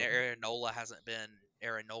Aaron Nola hasn't been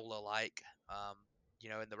Aaron Nola like.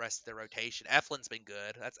 And the rest of the rotation, Eflin's been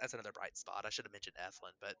good. That's another bright spot. I should have mentioned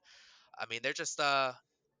Eflin, but I mean, they're just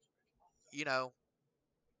you know,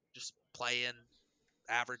 just playing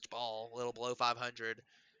average ball, a little below 500.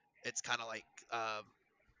 It's kind of like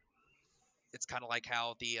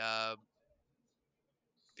how the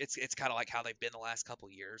it's kind of like how they've been the last couple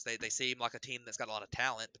years. They seem like a team that's got a lot of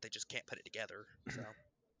talent, but they just can't put it together. So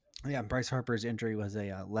Yeah, Bryce Harper's injury was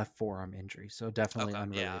a left forearm injury, so definitely okay,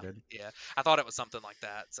 unrelated. yeah, I thought it was something like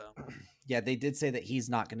that. So Yeah, they did say that he's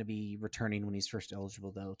not going to be returning when he's first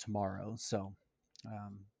eligible though tomorrow. So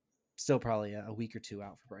still probably a week or two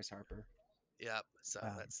out for Bryce Harper. yeah, so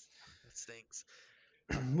that stinks.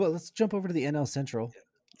 Well, let's jump over to the NL Central.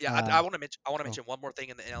 Yeah, I want to mention one more thing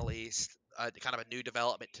in the NL East. Kind of a new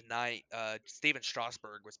development tonight. Steven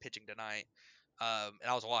Strasburg was pitching tonight, and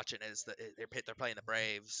I was watching as they're playing the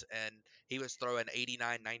Braves, and he was throwing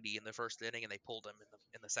 89-90 in the first inning, and they pulled him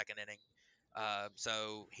in the second inning.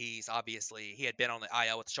 So he had been on the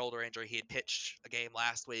IL with shoulder injury. He had pitched a game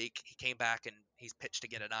last week. He came back and he's pitched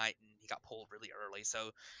again tonight, and he got pulled really early. So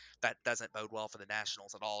that doesn't bode well for the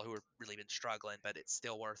Nationals at all, who have really been struggling. But it's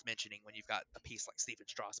still worth mentioning when you've got a piece like Steven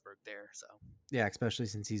Strasburg there. So yeah, especially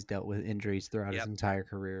since he's dealt with injuries throughout his entire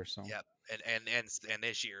career. So yep, and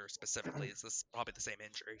this year specifically, it's probably the same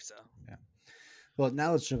injury. So yeah. Well,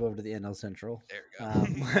 now let's jump over to the NL Central, there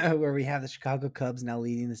you go. Where we have the Chicago Cubs now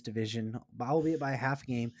leading this division, albeit by a half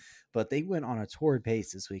game, but they went on a torrid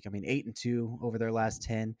pace this week. I mean, 8-2 over their last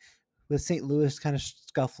 10, with St. Louis kind of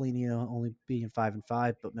scuffling, only being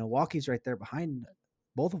 5-5. But Milwaukee's right there behind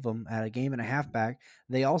both of them at a game and a half back.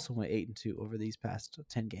 They also went 8-2 over these past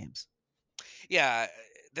 10 games. Yeah,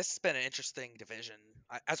 this has been an interesting division.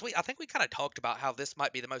 I think we kind of talked about how this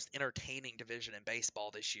might be the most entertaining division in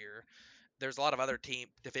baseball this year. There's a lot of other team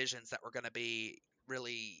divisions that were going to be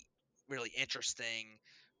really, really interesting,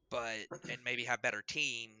 and maybe have better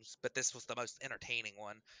teams. But this was the most entertaining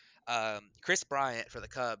one. Chris Bryant for the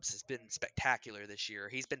Cubs has been spectacular this year.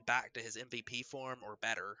 He's been back to his MVP form or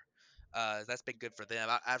better. That's been good for them.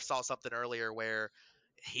 I saw something earlier where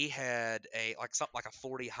he had something like a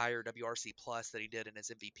 40 higher WRC plus that he did in his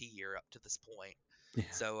MVP year up to this point. Yeah.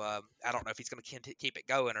 So I don't know if he's going to keep it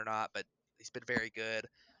going or not, but he's been very good.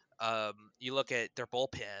 You look at their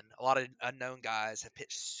bullpen, a lot of unknown guys have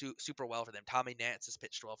pitched super well for them. Tommy Nance has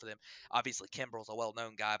pitched well for them. Obviously, Kimbrel's a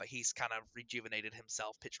well-known guy, but he's kind of rejuvenated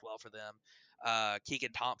himself, pitched well for them.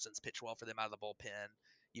 Keegan Thompson's pitched well for them out of the bullpen.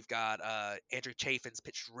 You've got Andrew Chafin's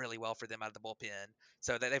pitched really well for them out of the bullpen.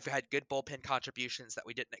 So they've had good bullpen contributions that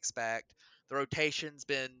we didn't expect. The rotation's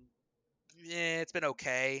been, it's been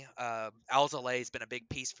okay. Alzolay's been a big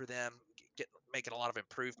piece for them, making a lot of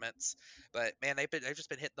improvements. But man, they've just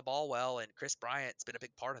been hitting the ball well, and Chris Bryant's been a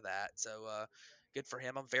big part of that. So good for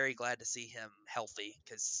him. I'm very glad to see him healthy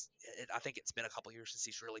because I think it's been a couple years since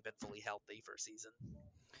he's really been fully healthy for a season.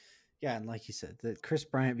 Yeah, and like you said, the Chris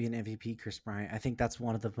Bryant being MVP, Chris Bryant, I think that's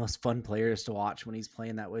one of the most fun players to watch when he's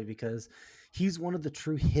playing that way because he's one of the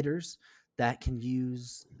true hitters that can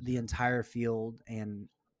use the entire field and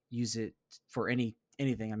use it for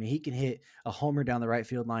anything. I mean, he can hit a homer down the right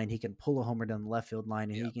field line, he can pull a homer down the left field line,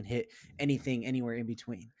 and he can hit anything anywhere in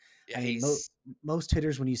between. Yeah, I mean, most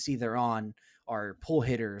hitters when you see they're on are pull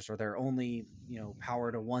hitters or they're only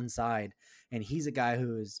power to one side, and he's a guy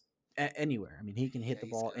who is anywhere. I mean, he can hit the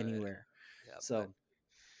ball anywhere. Yeah, so,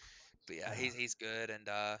 but yeah, he's good. And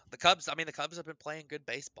the Cubs have been playing good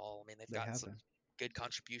baseball. I mean, they've got some good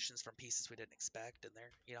contributions from pieces we didn't expect, and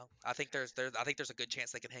I think there's a good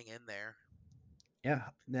chance they can hang in there. Yeah,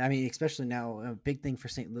 I mean, especially now, a big thing for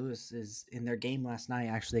St. Louis is in their game last night,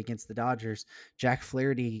 actually against the Dodgers, Jack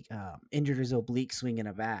Flaherty injured his oblique swinging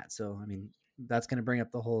a bat. So, I mean, that's going to bring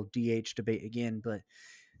up the whole DH debate again, but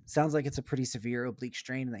sounds like it's a pretty severe oblique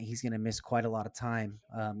strain and that he's going to miss quite a lot of time.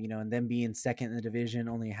 And them being second in the division,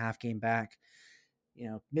 only a half game back,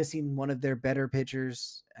 missing one of their better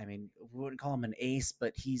pitchers. I mean, we wouldn't call him an ace,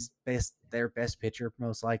 but he's their best pitcher,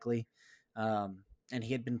 most likely. And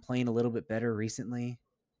he had been playing a little bit better recently,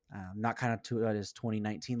 not kind of to what his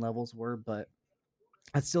 2019 levels were, but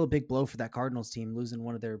that's still a big blow for that Cardinals team, losing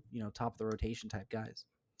one of their, top of the rotation type guys.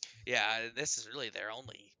 Yeah, this is really their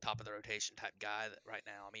only top of the rotation type guy right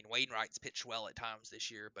now. I mean, Wainwright's pitched well at times this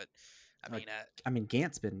year, but I mean,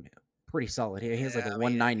 Gant's been pretty solid. He has like a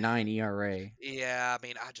 1.99 ERA. Yeah, I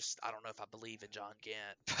mean, I don't know if I believe in John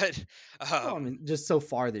Gant, but just so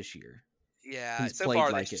far this year. Yeah, He's so played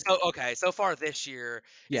far like it. so far this year,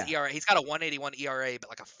 his Yeah. ERA, he's got a 181 ERA, but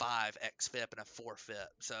like a 5 xFIP and a 4 FIP.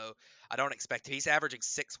 So I don't expect he's averaging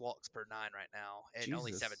 6 walks per 9 right now and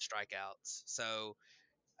only 7 Jesus. strikeouts. So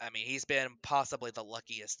I mean, he's been possibly the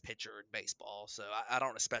luckiest pitcher in baseball. So I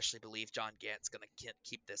don't especially believe John Gant's going to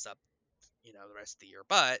keep this up, the rest of the year.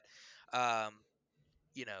 But um,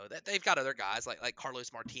 that they've got other guys like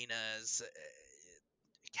Carlos Martinez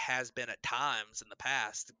has been at times in the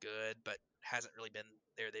past good, but hasn't really been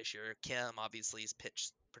there this year. Kim obviously has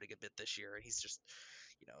pitched pretty good bit this year, and he's just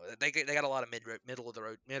they got a lot of middle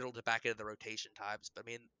to back end of the rotation types. But I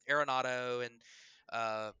mean Arenado and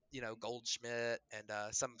Goldschmidt and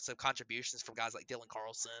some contributions from guys like Dylan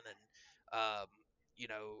Carlson and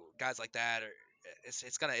guys like that are.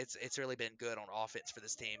 It's really been good on offense for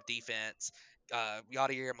this team. Defense,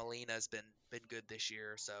 Yadier Molina has been good this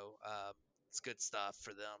year, so it's good stuff for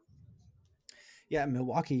them. Yeah,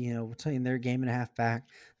 Milwaukee, we're telling their game and a half back.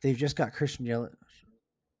 They've just got Christian Yelich.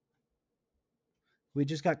 We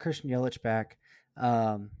just got Christian Yelich back.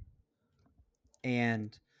 And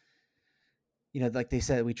like they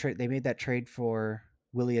said, they made that trade for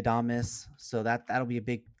Willy Adames, so that'll be a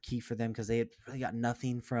big key for them because they had really got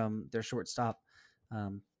nothing from their shortstop,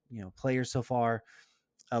 players so far.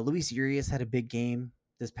 Luis Urias had a big game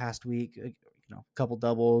this past week, a couple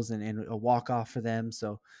doubles and a walk off for them.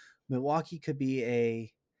 So Milwaukee could be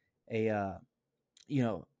a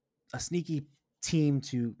sneaky team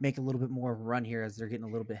to make a little bit more of a run here as they're getting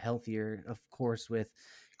a little bit healthier. Of course, with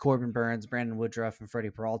Corbin Burns, Brandon Woodruff, and Freddie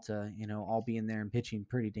Peralta, all being there and pitching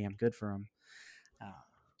pretty damn good for them.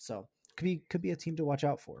 So could be a team to watch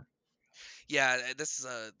out for. Yeah, this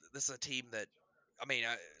is a team that, I mean,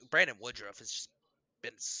 Brandon Woodruff has just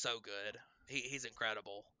been so good. He's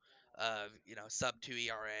incredible. Sub 2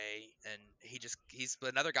 ERA, and he's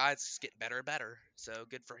another guy that's just getting better and better. So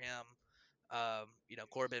good for him.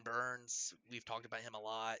 Corbin Burns, we've talked about him a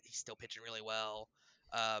lot. He's still pitching really well.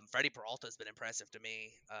 Freddie Peralta has been impressive to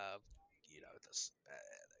me.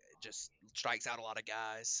 Just strikes out a lot of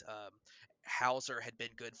guys. Hauser had been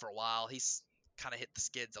good for a while. He's kind of hit the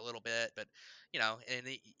skids a little bit, but and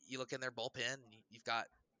you look in their bullpen, and you've got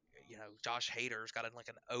Josh Hader's got like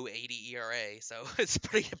an 0.80 ERA, so it's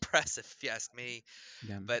pretty impressive if you ask me.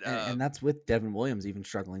 Yeah, But and that's with Devin Williams even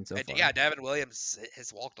struggling so far. Yeah, Devin Williams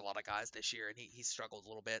has walked a lot of guys this year, and he's struggled a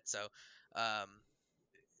little bit. So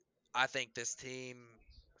I think this team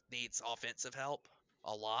needs offensive help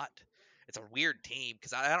a lot. It's a weird team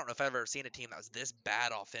because I don't know if I've ever seen a team that was this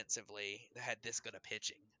bad offensively that had this good of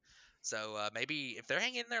pitching. So maybe if they're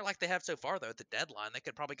hanging in there like they have so far, though, at the deadline, they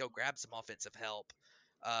could probably go grab some offensive help.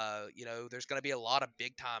 There's going to be a lot of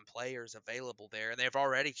big time players available there, and they've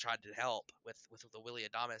already tried to help with the Willy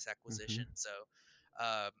Adames acquisition. Mm-hmm.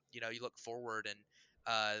 So, you look forward,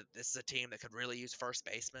 and this is a team that could really use first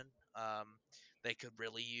baseman. They could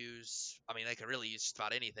really use. I mean, they could really use just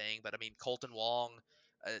about anything. But I mean, Colton Wong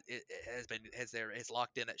has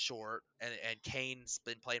locked in at short, and Kane's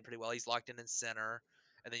been playing pretty well. He's locked in center,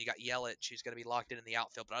 and then you got Yelich, who's going to be locked in the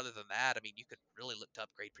outfield. But other than that, I mean, you could really look to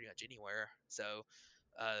upgrade pretty much anywhere. So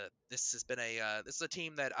this has been this is a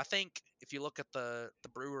team that I think if you look at the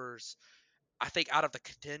Brewers, I think out of the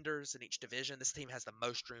contenders in each division, this team has the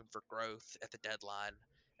most room for growth at the deadline.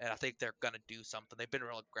 And I think they're going to do something. They've been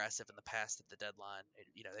real aggressive in the past at the deadline.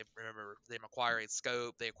 They acquired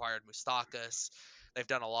Scope. They acquired Moustakas. They've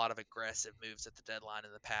done a lot of aggressive moves at the deadline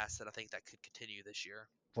in the past, and I think that could continue this year.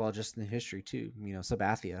 Well, just in the history too,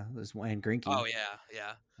 Sabathia and Greinke. Oh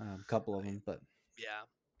yeah. A couple of them, but yeah,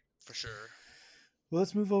 for sure. Well,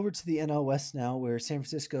 let's move over to the NL West now, where San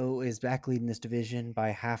Francisco is back leading this division by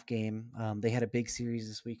a half game. They had a big series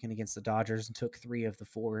this weekend against the Dodgers and took 3 of the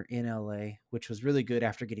 4 in LA, which was really good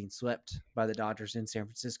after getting swept by the Dodgers in San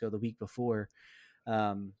Francisco the week before.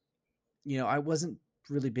 I wasn't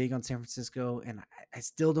really big on San Francisco, and I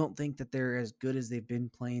still don't think that they're as good as they've been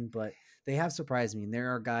playing, but they have surprised me. And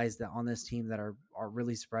there are guys that on this team that are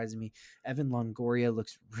really surprising me. Evan Longoria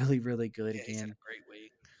looks really, really good again. He's had a great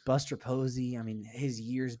week. Buster Posey, I mean, his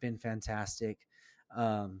year's been fantastic.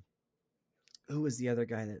 Who was the other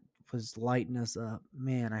guy that was lighting us up?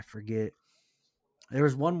 Man, I forget. There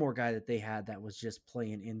was one more guy that they had that was just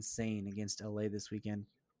playing insane against LA this weekend.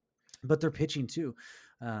 But they're pitching too.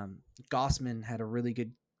 Gossman had a really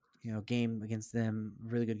good, game against them.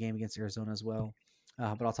 Really good game against Arizona as well.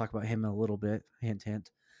 But I'll talk about him a little bit. Hint, hint.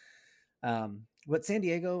 But San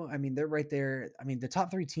Diego, I mean, they're right there. I mean, the top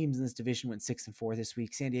 3 teams in this division went 6-4 this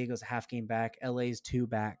week. San Diego's a half game back. LA's 2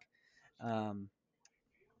 back.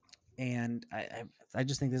 and I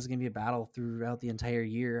just think this is going to be a battle throughout the entire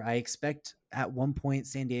year. I expect at one point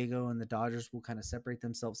San Diego and the Dodgers will kind of separate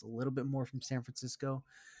themselves a little bit more from San Francisco,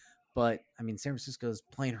 but I mean San Francisco is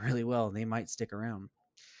playing really well and they might stick around.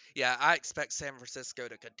 Yeah, I expect San Francisco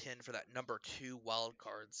to contend for that number 2 wild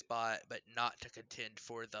card spot, but not to contend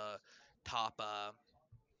for the top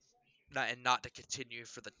not to continue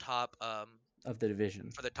Of the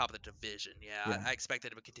division. for the top of the division. Yeah, Yeah. I expect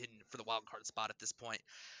them to continue for the wild card spot at this point.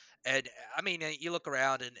 And I mean, you look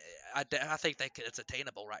around, and I think it's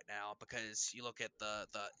attainable right now because you look at the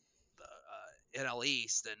NL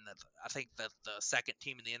East, and I think that the second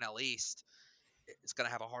team in the NL East is going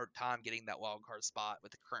to have a hard time getting that wild card spot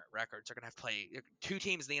with the current records. They're going to have to play two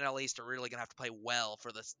teams in the NL East are really going to have to play well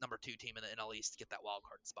for this number 2 team in the NL East to get that wild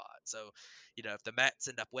card spot. So, if the Mets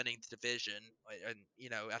end up winning the division, and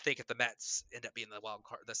I think if the Mets end up being the wild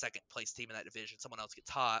card, the second place team in that division, someone else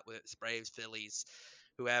gets hot with Braves, Phillies,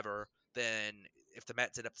 whoever, then if the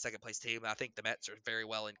Mets end up the second place team, I think the Mets are very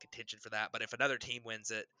well in contention for that. But if another team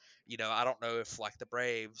wins it, I don't know if like the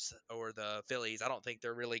Braves or the Phillies, I don't think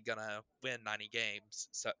they're really gonna win 90 games.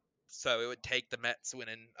 So it would take the Mets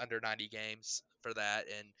winning under 90 games for that,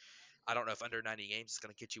 and I don't know if under 90 games is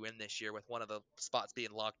going to get you in this year with one of the spots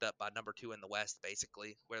being locked up by number 2 in the West,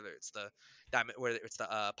 basically, whether it's the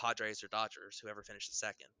Padres or Dodgers, whoever finishes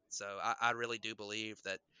second. So I really do believe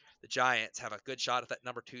that the Giants have a good shot at that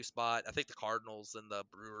number 2 spot. I think the Cardinals and the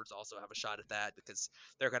Brewers also have a shot at that because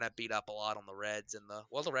they're going to beat up a lot on the Reds and the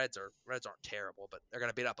Reds aren't terrible, but they're going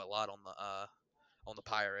to beat up a lot on the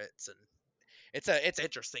Pirates, and it's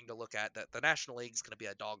interesting to look at that the National League is going to be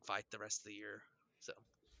a dogfight the rest of the year. So.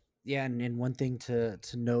 Yeah, and one thing to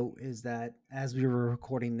note is that as we were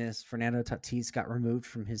recording this, Fernando Tatis got removed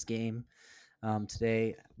from his game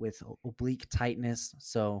today with oblique tightness.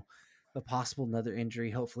 So a possible another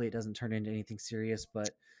injury. Hopefully it doesn't turn into anything serious.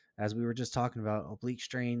 But as we were just talking about, oblique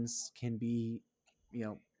strains can be,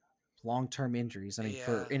 long-term injuries. I mean,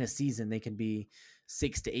 for Yeah, in a season, they can be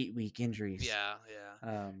 6 to 8 week injuries. yeah,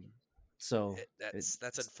 yeah. Um, so That's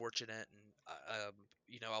unfortunate,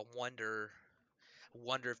 and I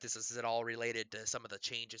wonder if this is at all related to some of the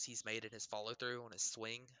changes he's made in his follow through on his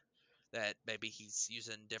swing. That maybe he's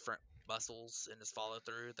using different muscles in his follow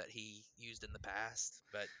through that he used in the past,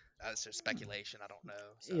 but that's just speculation. I don't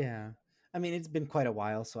know. So yeah. I mean, it's been quite a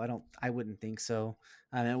while, so I wouldn't think so.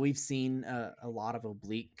 I mean, we've seen a lot of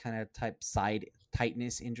oblique kind of type side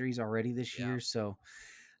tightness injuries already this yeah, year, so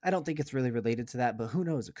I don't think it's really related to that, but who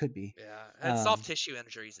knows? It could be. yeah, and soft Um, tissue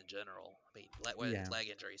injuries in general. I mean, yeah, leg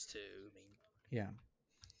injuries too. I mean,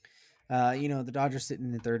 yeah. The Dodgers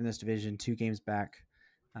sitting in third in this division, 2 games back.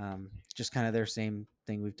 Just kind of their same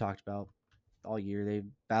thing we've talked about all year. They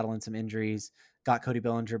battling some injuries, got Cody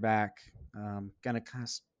Bellinger back. Gonna kind of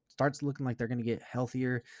starts looking like they're gonna get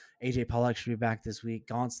healthier. AJ Pollock should be back this week.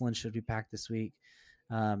 Gonsolin should be back this week.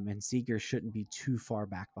 And Seager shouldn't be too far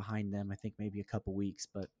back behind them. I think maybe a couple weeks,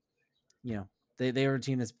 but they are a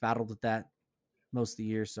team that's battled with that most of the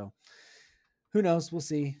year. So who knows? We'll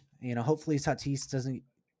see. Hopefully Tatis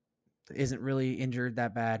isn't really injured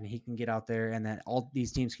that bad and he can get out there and that all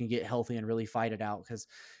these teams can get healthy and really fight it out, because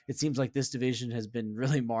it seems like this division has been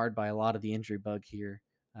really marred by a lot of the injury bug here.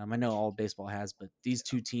 I know all baseball has, but these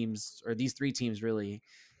 3 teams really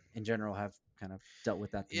in general have kind of dealt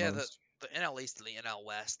with that the yeah, most. the NL East and the NL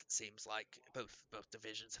West, it seems like both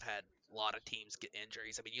divisions have had a lot of teams get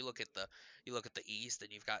injuries. I mean, you look at the East,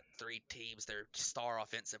 and you've got 3 teams. Their star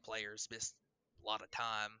offensive players missed a lot of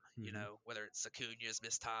time. Mm-hmm. Whether it's Acuna's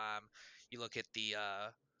missed time. You look at the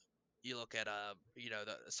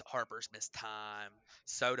the Harper's missed time,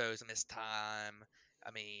 Soto's missed time.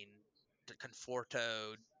 I mean,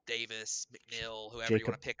 Conforto, Davis, McNeil, whoever you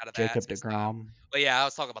Jacob want to pick out of Jacob that's missed time. DeGrom. But yeah, I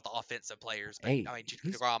was talking about the offensive players, but Hey, I mean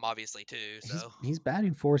he's Degrom obviously too. he's So he's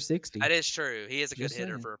batting 460. that is true. He is a good Just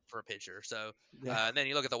hitter saying. for a pitcher. So Yeah. and then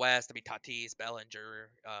you look at the West. I mean Tatis, Bellinger.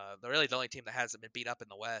 They're really the only team that hasn't been beat up in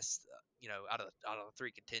the West. Out of the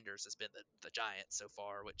 3 contenders has been the Giants so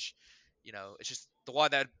far, which it's just the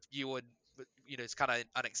one that you would it's kind of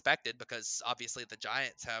unexpected because obviously the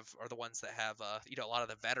Giants are the ones that have a lot of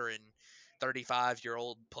the veteran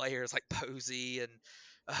 35-year-old players like Posey and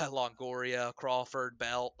Longoria, Crawford,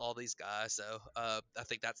 Belt, all these guys. So I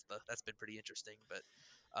think that's been pretty interesting. But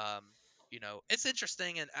it's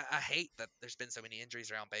interesting, and I hate that there's been so many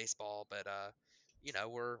injuries around baseball. But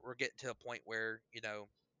we're getting to a point where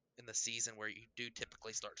in the season where you do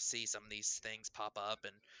typically start to see some of these things pop up,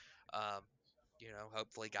 and um,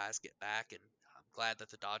 hopefully guys get back. And I'm glad that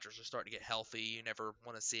the Dodgers are starting to get healthy. You never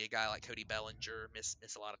want to see a guy like Cody Bellinger miss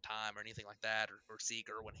a lot of time or anything like that, or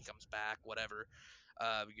Seager when he comes back, whatever.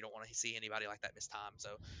 You don't want to see anybody like that miss time.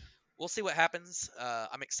 So we'll see what happens.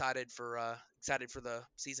 I'm excited for the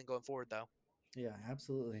season going forward, though. Yeah,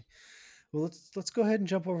 absolutely. Well, let's go ahead and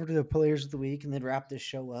jump over to the players of the week and then wrap this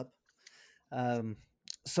show up. Um,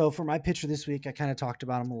 so for my pitcher this week, I kind of talked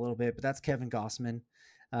about him a little bit, but that's Kevin Gossman.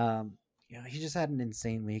 Um, he just had an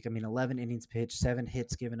insane week. I mean, 11 innings pitched, 7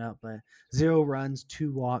 hits given up, but 0 runs,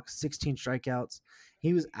 2 walks, 16 strikeouts.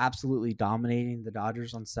 He was absolutely dominating the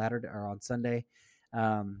Dodgers on Saturday or on Sunday.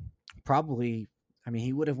 Um, Probably, I mean,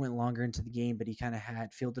 he would have went longer into the game, but he kind of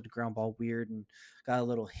had fielded a ground ball weird and got a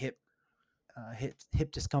little hip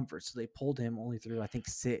discomfort, so they pulled him only through I think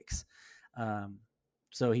 6. Um,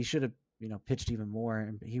 so he should have pitched even more,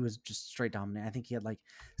 and he was just straight dominant. I think he had like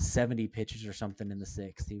 70 pitches or something in the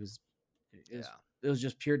 6th. It was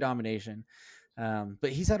just pure domination.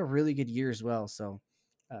 But he's had a really good year as well. So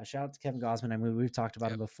shout out to Kevin Gausman. I mean, we've talked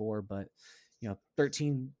about him before, but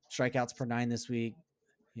 13 strikeouts per 9 this week.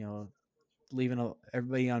 Leaving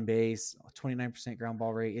everybody on base, 29% ground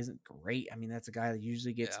ball rate isn't great. I mean, that's a guy that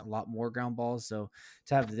usually gets a lot more ground balls. So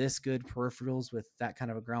to have this good peripherals with that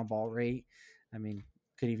kind of a ground ball rate, I mean,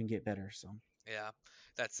 could even get better. So yeah,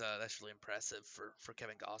 that's really impressive for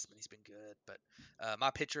Kevin Gausman. He's been good. But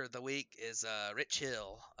my pitcher of the week is Rich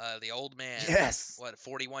Hill, the old man. Yes.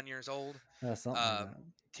 41 years old. Something like that.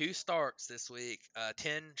 2 starts this week,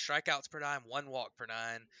 10 strikeouts per 9, 1 walk per 9,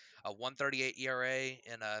 a 1.38 ERA,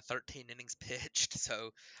 and 13 innings pitched. So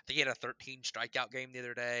I think he had a 13 strikeout game the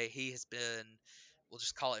other day. He has been, we'll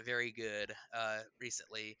just call it very good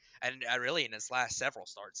recently, and really in his last several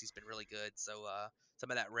starts he's been really good. So some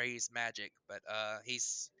of that Rays magic, but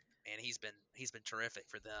he's been terrific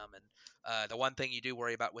for them. And the one thing you do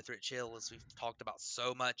worry about with Rich Hill, as we've talked about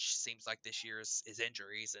so much, seems like this year is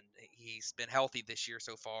injuries, and he's been healthy this year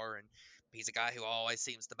so far, and he's a guy who always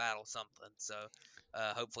seems to battle something. So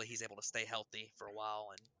hopefully he's able to stay healthy for a while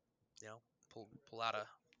and pull out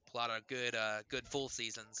a good full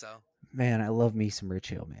season. So man, I love me some Rich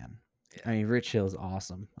Hill, man. yeah. I mean, Rich Hill is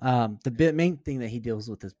awesome. Main thing that he deals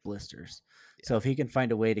with is blisters. Yeah. So if he can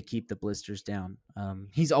find a way to keep the blisters down,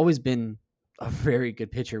 he's always been a very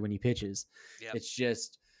good pitcher when he pitches. Yep. It's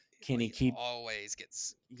just, can he keep? Always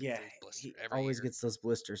gets Yeah, blisters he every always year. gets those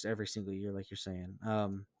blisters every single year, like you're saying.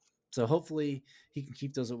 So hopefully he can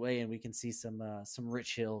keep those away, and we can see some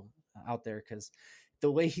Rich Hill out there, because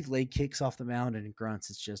the way he leg kicks off the mound and grunts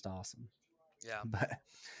is just awesome. Yeah, but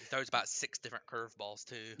he throws about 6 different curveballs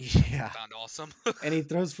too. Yeah, I found awesome. And he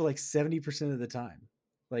throws for like 70% of the time.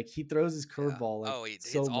 Like he throws his curveball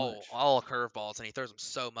it's much. all curveballs, and he throws them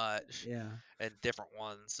so much. Yeah, and different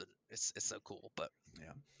ones, and it's so cool. But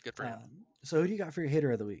yeah, good for him. So who do you got for your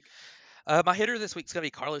hitter of the week? My hitter this week is gonna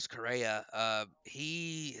be Carlos Correa.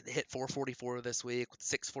 He hit 444 this week with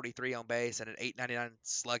 643 on base and an 899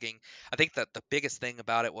 slugging. I think that the biggest thing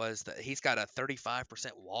about it was that he's got a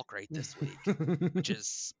 35% walk rate this week, which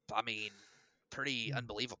is, I mean, pretty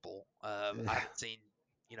unbelievable. I haven't seen,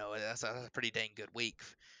 that's a pretty dang good week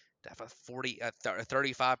to have a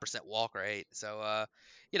 35% walk rate. So,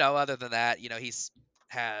 other than that, he's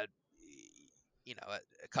had,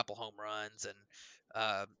 a couple home runs and,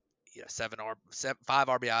 5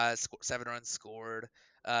 RBIs, 7 runs scored.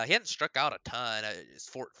 He hadn't struck out a ton. It's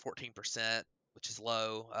 14%, which is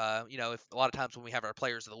low. If a lot of times when we have our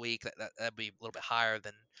players of the week, that'd be a little bit higher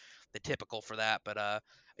than the typical for that. But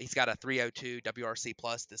he's got a 302 WRC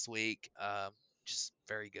plus this week, just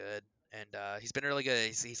very good. And he's been really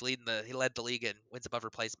good. He led the league in wins above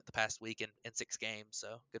replacement the past week in 6 games.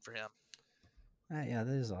 So good for him. Yeah,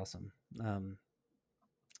 that is awesome.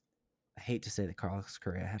 I hate to say that Carlos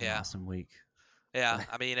Correa had an awesome week. Yeah,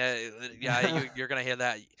 I mean, you're gonna hear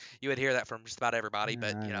that. You would hear that from just about everybody,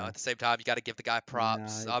 but at the same time, you got to give the guy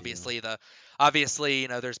props. Obviously,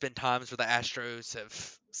 there's been times where the Astros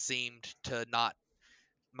have seemed to not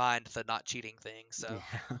mind the not cheating thing. So,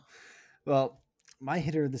 yeah. Well, my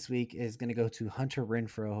hitter this week is going to go to Hunter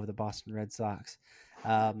Renfroe of the Boston Red Sox.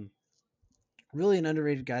 Really an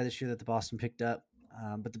underrated guy this year that the Boston picked up.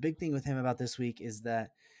 But the big thing with him about this week is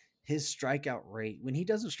that his strikeout rate, when he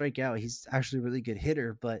doesn't strike out, he's actually a really good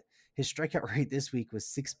hitter, but his strikeout rate this week was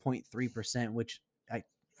 6.3%, which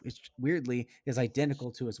weirdly is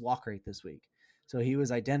identical to his walk rate this week. So he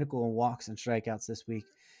was identical in walks and strikeouts this week.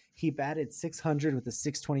 He batted 600 with a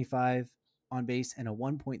 625 on base and a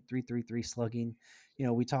 1.333 slugging.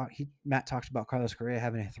 Matt talked about Carlos Correa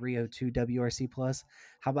having a 302 WRC plus.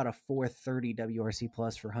 How about a 430 WRC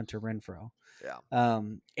plus for Hunter Renfroe? Yeah.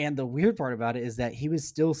 And the weird part about it is that he was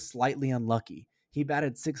still slightly unlucky. He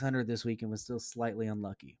batted 600 this week and was still slightly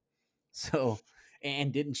unlucky. So,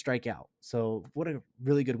 and didn't strike out. So what a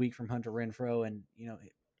really good week from Hunter Renfroe. And,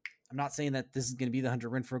 I'm not saying that this is going to be the Hunter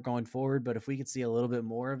Renfroe going forward, but if we could see a little bit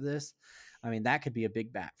more of this, I mean, that could be a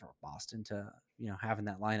big bat for Boston to, have in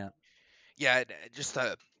that lineup. Yeah, just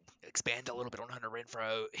to expand a little bit on Hunter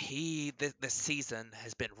Renfroe, he this season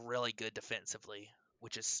has been really good defensively,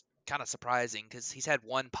 which is kind of surprising because he's had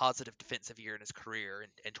one positive defensive year in his career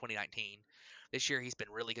in 2019. This year he's been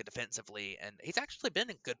really good defensively, and he's actually been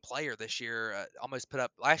a good player this year. Almost put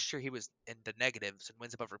up last year he was in the negatives and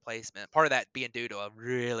wins above replacement. Part of that being due to a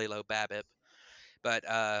really low BABIP. But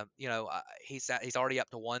he's already up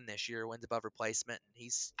to 1 this year, wins above replacement, and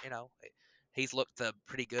he's looked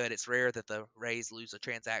pretty good. It's rare that the Rays lose a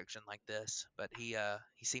transaction like this, but he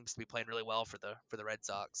seems to be playing really well for the Red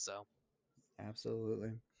Sox. So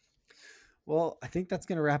absolutely. Well, I think that's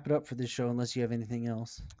going to wrap it up for this show, unless you have anything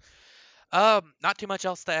else. Not too much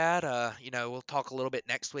else to add. We'll talk a little bit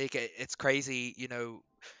next week. It's crazy,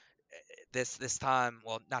 this time,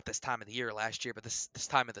 well, not this time of the year last year, but this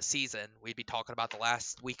time of the season, we'd be talking about the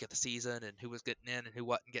last week of the season and who was getting in and who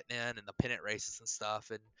wasn't getting in and the pennant races and stuff.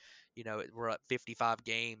 And, we're at 55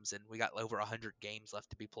 games and we got over 100 games left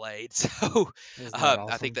to be played. So Awesome?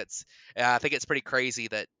 I think it's pretty crazy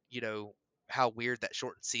that, how weird that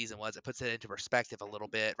shortened season was. It puts it into perspective a little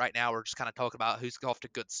bit. Right now, we're just kind of talking about who's off to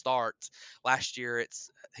good starts. Last year, it's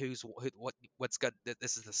what's good.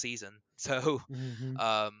 This is the season. So,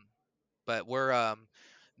 but we're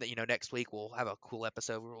next week we'll have a cool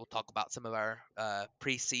episode where we'll talk about some of our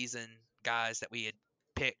preseason guys that we had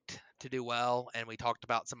picked to do well, and we'll talk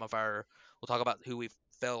about who we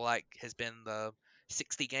feel like has been the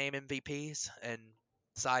 60 game MVPs and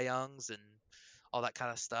Cy Youngs and all that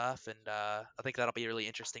kind of stuff. And I think that'll be really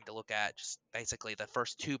interesting to look at, just basically the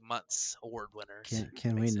first 2 months award winners.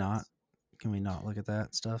 Can we not look at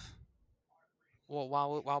that stuff? Well,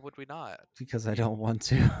 why would we not? Because I don't want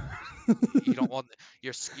to. You don't want.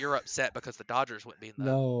 You're upset because the Dodgers wouldn't be in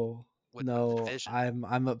the division.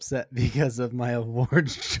 I'm upset because of my award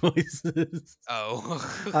choices.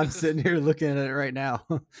 Oh, I'm sitting here looking at it right now.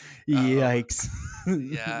 Yikes!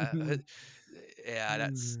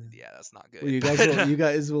 That's not good. Well, you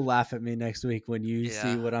guys will laugh at me next week when you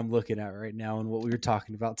see what I'm looking at right now and what we were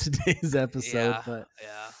talking about today's episode. But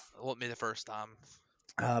it won't be the first time.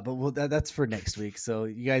 But that's for next week. So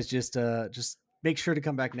you guys just make sure to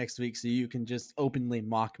come back next week so you can just openly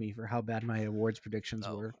mock me for how bad my awards predictions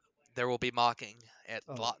were. There will be mocking at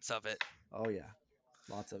lots of it. Oh yeah,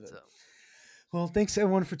 lots of it. Well, thanks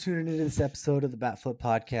everyone for tuning into this episode of the Batflip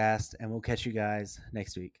Podcast, and we'll catch you guys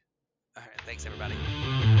next week. All right, thanks everybody.